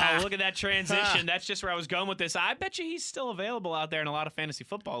look at that transition. That's just where I was going with this. I bet you he's still available out there in a lot of fantasy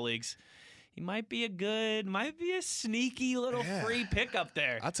football leagues. He might be a sneaky little free pickup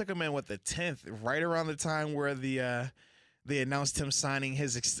there. I took him in with the 10th, right around the time where they announced him signing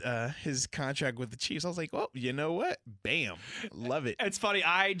his contract with the Chiefs. I was like, oh, you know what? Bam. Love it. It's funny.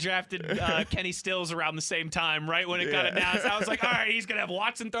 I drafted Kenny Stills around the same time, right when it got announced. I was like, all right, he's going to have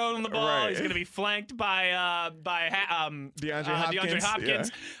Watson throwing on the ball. Right. He's going to be flanked by DeAndre Hopkins. Yeah.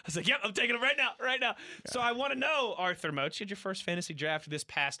 I was like, yep, I'm taking him right now. Yeah. So I want to know, Arthur Moach, you had your first fantasy draft this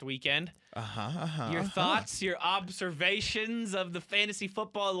past weekend. Your thoughts, your observations of the fantasy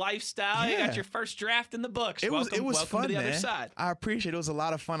football lifestyle. Yeah. You got your first draft in the books. It was welcome fun, to the man. other side. I appreciate it. It was a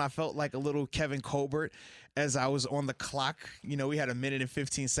lot of fun. I felt like a little Kevin Colbert as I was on the clock. You know, we had 1 minute and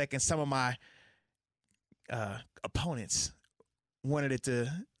 15 seconds. Some of my opponents wanted it to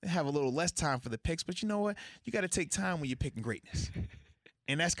have a little less time for the picks, but you know what? You got to take time when you're picking greatness.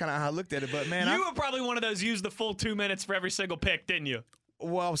 And that's kind of how I looked at it. But, man, you were probably one of those use the full 2 minutes for every single pick, didn't you?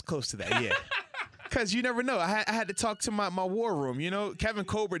 Well, I was close to that, yeah. Because you never know. I had to talk to my war room. You know, Kevin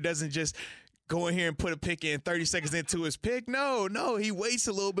Colbert doesn't just go in here and put a pick in 30 seconds into his pick. No, he waits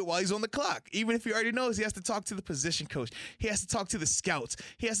a little bit while he's on the clock. Even if he already knows, he has to talk to the position coach. He has to talk to the scouts.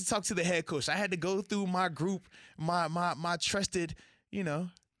 He has to talk to the head coach. I had to go through my group, my trusted,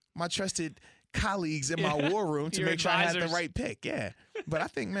 my trusted colleagues in my war room to make sure I had the right pick. Yeah. But I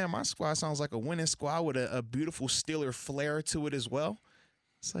think, man, my squad sounds like a winning squad with a beautiful Steeler flair to it as well.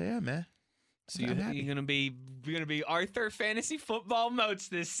 So, yeah, man. So you're gonna be Arthur Fantasy Football Moats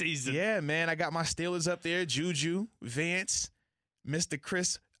this season. Yeah, man. I got my Steelers up there. Juju, Vance, Mr.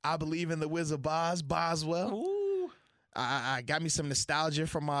 Chris, I believe in the Wizard Boswell. Ooh. I got me some nostalgia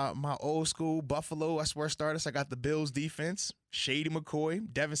from my old school Buffalo. That's where I started. So I got the Bills defense, Shady McCoy,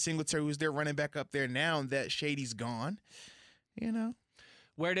 Devin Singletary, who's their running back up there now that Shady's gone.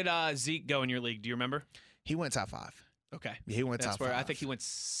 Where did Zeke go in your league? Do you remember? He went top 5. Okay. Yeah, he went top 5. I think he went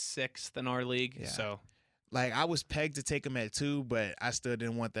 6th in our league. Yeah. So, like, I was pegged to take him at 2, but I still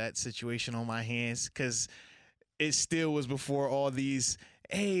didn't want that situation on my hands because it still was before all these,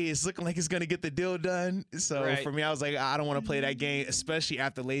 hey, it's looking like it's going to get the deal done. So, for me, I was like, I don't want to play that game, especially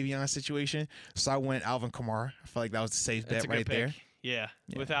after Le'Veon's situation. So, I went Alvin Kamara. I felt like that was a safe bet right there. Yeah,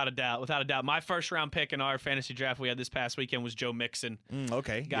 without a doubt. Without a doubt. My first round pick in our fantasy draft we had this past weekend was Joe Mixon.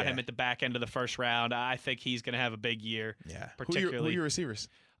 Okay. Got him at the back end of the first round. I think he's going to have a big year. Yeah. Particularly. Who are your receivers?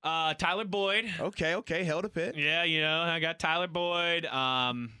 Tyler Boyd. Okay. Held a pit. Yeah, I got Tyler Boyd.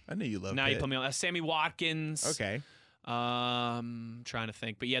 I knew you loved Now Pitt. you put me on Sammy Watkins. Okay. Trying to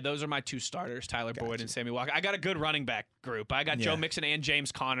think. But yeah, those are my two starters, Tyler Boyd and Sammy Watkins. I got a good running back group. I got Joe Mixon and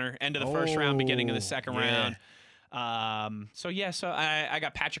James Conner, end of the first round, beginning of the second round. So I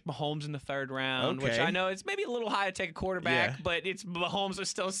got Patrick Mahomes in the third round, which I know it's maybe a little high to take a quarterback, but it's Mahomes is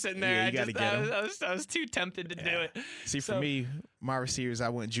still sitting there. Yeah, you gotta get him. I was too tempted to do it. See, for me, my receivers, I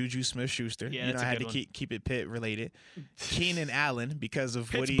went Juju Smith-Schuster. Yeah, I had to keep it Pitt related. Keenan Allen because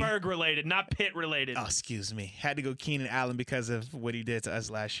of what he Pittsburgh related, not Pitt related. Oh, excuse me. Had to go Keenan Allen because of what he did to us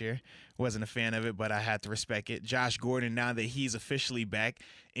last year. Wasn't a fan of it, but I had to respect it. Josh Gordon, now that he's officially back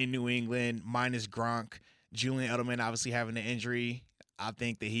in New England, minus Gronk. Julian Edelman obviously having an injury. I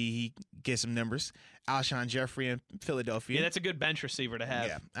think that he gets some numbers. Alshon Jeffrey in Philadelphia. Yeah, that's a good bench receiver to have.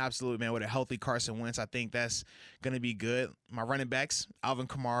 Yeah, absolutely, man. With a healthy Carson Wentz, I think that's going to be good. My running backs, Alvin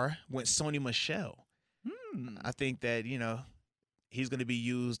Kamara, went Sony Michel. I think that, he's going to be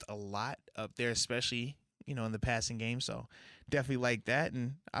used a lot up there, especially, in the passing game. So definitely like that.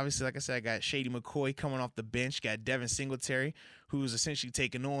 And obviously, like I said, I got Shady McCoy coming off the bench. Got Devin Singletary, who's essentially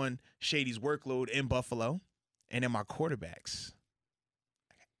taking on Shady's workload in Buffalo. And then my quarterbacks,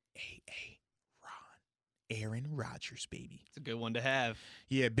 I got Aaron Rodgers, baby. It's a good one to have.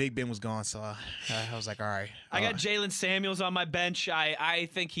 Yeah, Big Ben was gone, so I was like, all right. I got Jalen Samuels on my bench. I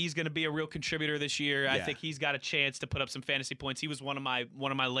think he's going to be a real contributor this year. I think he's got a chance to put up some fantasy points. He was one of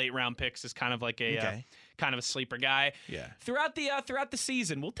my late round picks as kind of like a kind of a sleeper guy. Yeah. Throughout the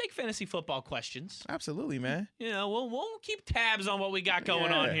season, we'll take fantasy football questions. Absolutely, man. We'll keep tabs on what we got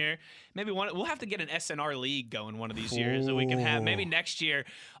going on here. Maybe we'll have to get an SNR league going one of these years that we can have. Maybe next year,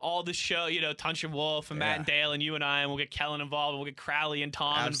 all the show, Tunch and Wolf and Matt and Dale and you and I, and we'll get Kellen involved, and we'll get Crowley and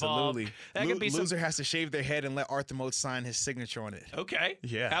Tom Absolutely. involved. That could be Loser has to shave their head and let Arthur Moat sign his signature on it. Okay.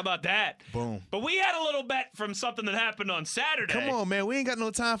 Yeah. How about that? Boom. But we had a little bet from something that happened on Saturday. Come on, man. We ain't got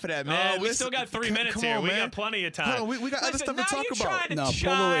no time for that, man. We still got 3 minutes here. We got plenty of time. Hold on, we got other stuff to talk about.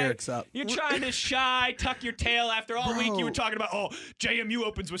 Pull the lyrics up. You're trying to tuck your tail after all week you were talking about, JMU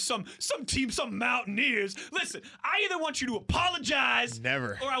opens with some team, some Mountaineers. Listen, I either want you to apologize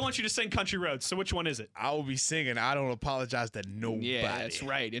Never. or I want you to sing Country Roads. So which one is it? I will be singing. I don't apologize to nobody. Yeah, that's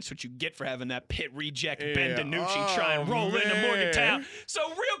right. It's what you get for having that Pitt reject Ben DiNucci try and roll into Morgantown. So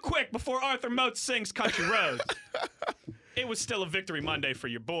real quick, before Arthur Moat sings Country Roads, it was still a victory Monday for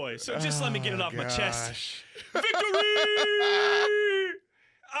your boy. So just let me get it off my chest. Victory!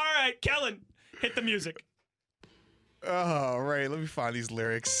 All right, Kellen, hit the music. All right, let me find these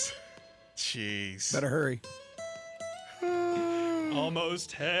lyrics. Jeez. Better hurry.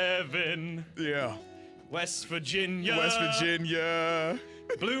 Almost heaven. Yeah. West Virginia.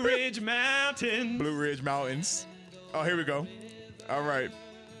 Blue Ridge Mountains. Blue Ridge Mountains. Oh, here we go. All right.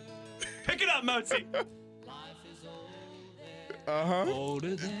 Pick it up, Mozi.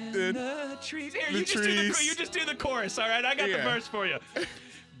 Older than the trees. Here, you just do the chorus, all right? I got the verse for you.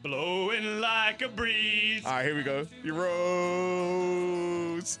 Blowing like a breeze. All right, here we go. Your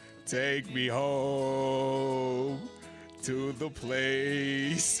roads take me home to the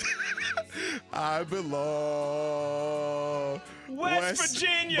place I belong. West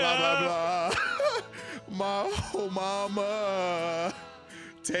Virginia. Blah, blah, blah. My mama,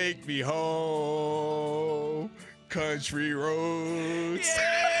 take me home. Country roads.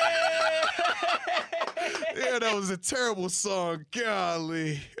 Yeah, that was a terrible song.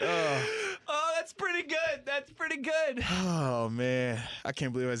 Golly. Oh, that's pretty good. That's pretty good. Oh, man. I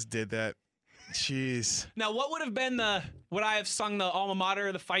can't believe I just did that. Jeez. Now, what would have been would I have sung the alma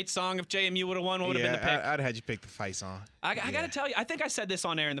mater, the fight song if JMU would have won? What would have been the pick? I'd have had you pick the fight song. I got to tell you, I think I said this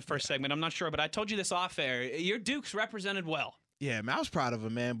on air in the first segment. I'm not sure, but I told you this off air. Your Dukes represented well. Yeah, man, I was proud of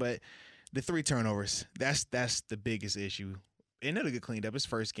him, man, but the 3 turnovers, that's the biggest issue. And it'll get cleaned up. His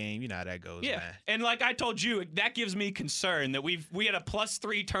first game, you know how that goes, man. And like I told you, that gives me concern that we had a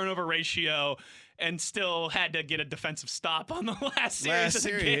 +3 turnover ratio and still had to get a defensive stop on the last series of the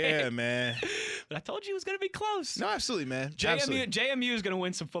game. Yeah, man. But I told you it was going to be close. No, absolutely, man. JMU is going to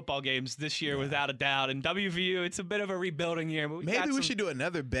win some football games this year without a doubt. And WVU, it's a bit of a rebuilding year. But maybe we should do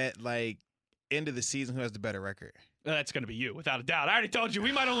another bet, like, end of the season, who has the better record. That's going to be you, without a doubt. I already told you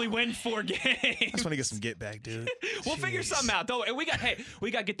we might only win 4 games. I just want to get some get back, dude. We'll figure something out. Don't worry. We got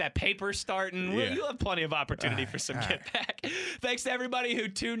to get that paper starting. You'll have plenty of opportunity for some get back. Thanks to everybody who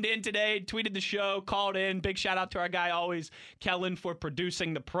tuned in today, tweeted the show, called in. Big shout out to our guy always, Kellen, for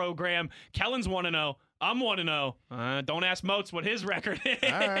producing the program. Kellen's 1-0. I'm 1-0. Don't ask Moats what his record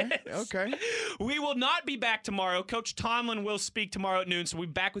is. All right. Okay. We will not be back tomorrow. Coach Tomlin will speak tomorrow at noon, so we'll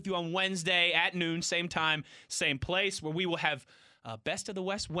be back with you on Wednesday at noon, same time, same place, where we will have Best of the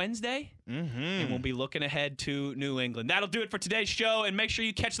West Wednesday, and we'll be looking ahead to New England. That'll do it for today's show, and make sure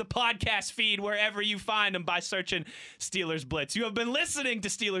you catch the podcast feed wherever you find them by searching Steelers Blitz. You have been listening to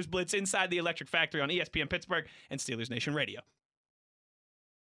Steelers Blitz inside the Electric Factory on ESPN Pittsburgh and Steelers Nation Radio.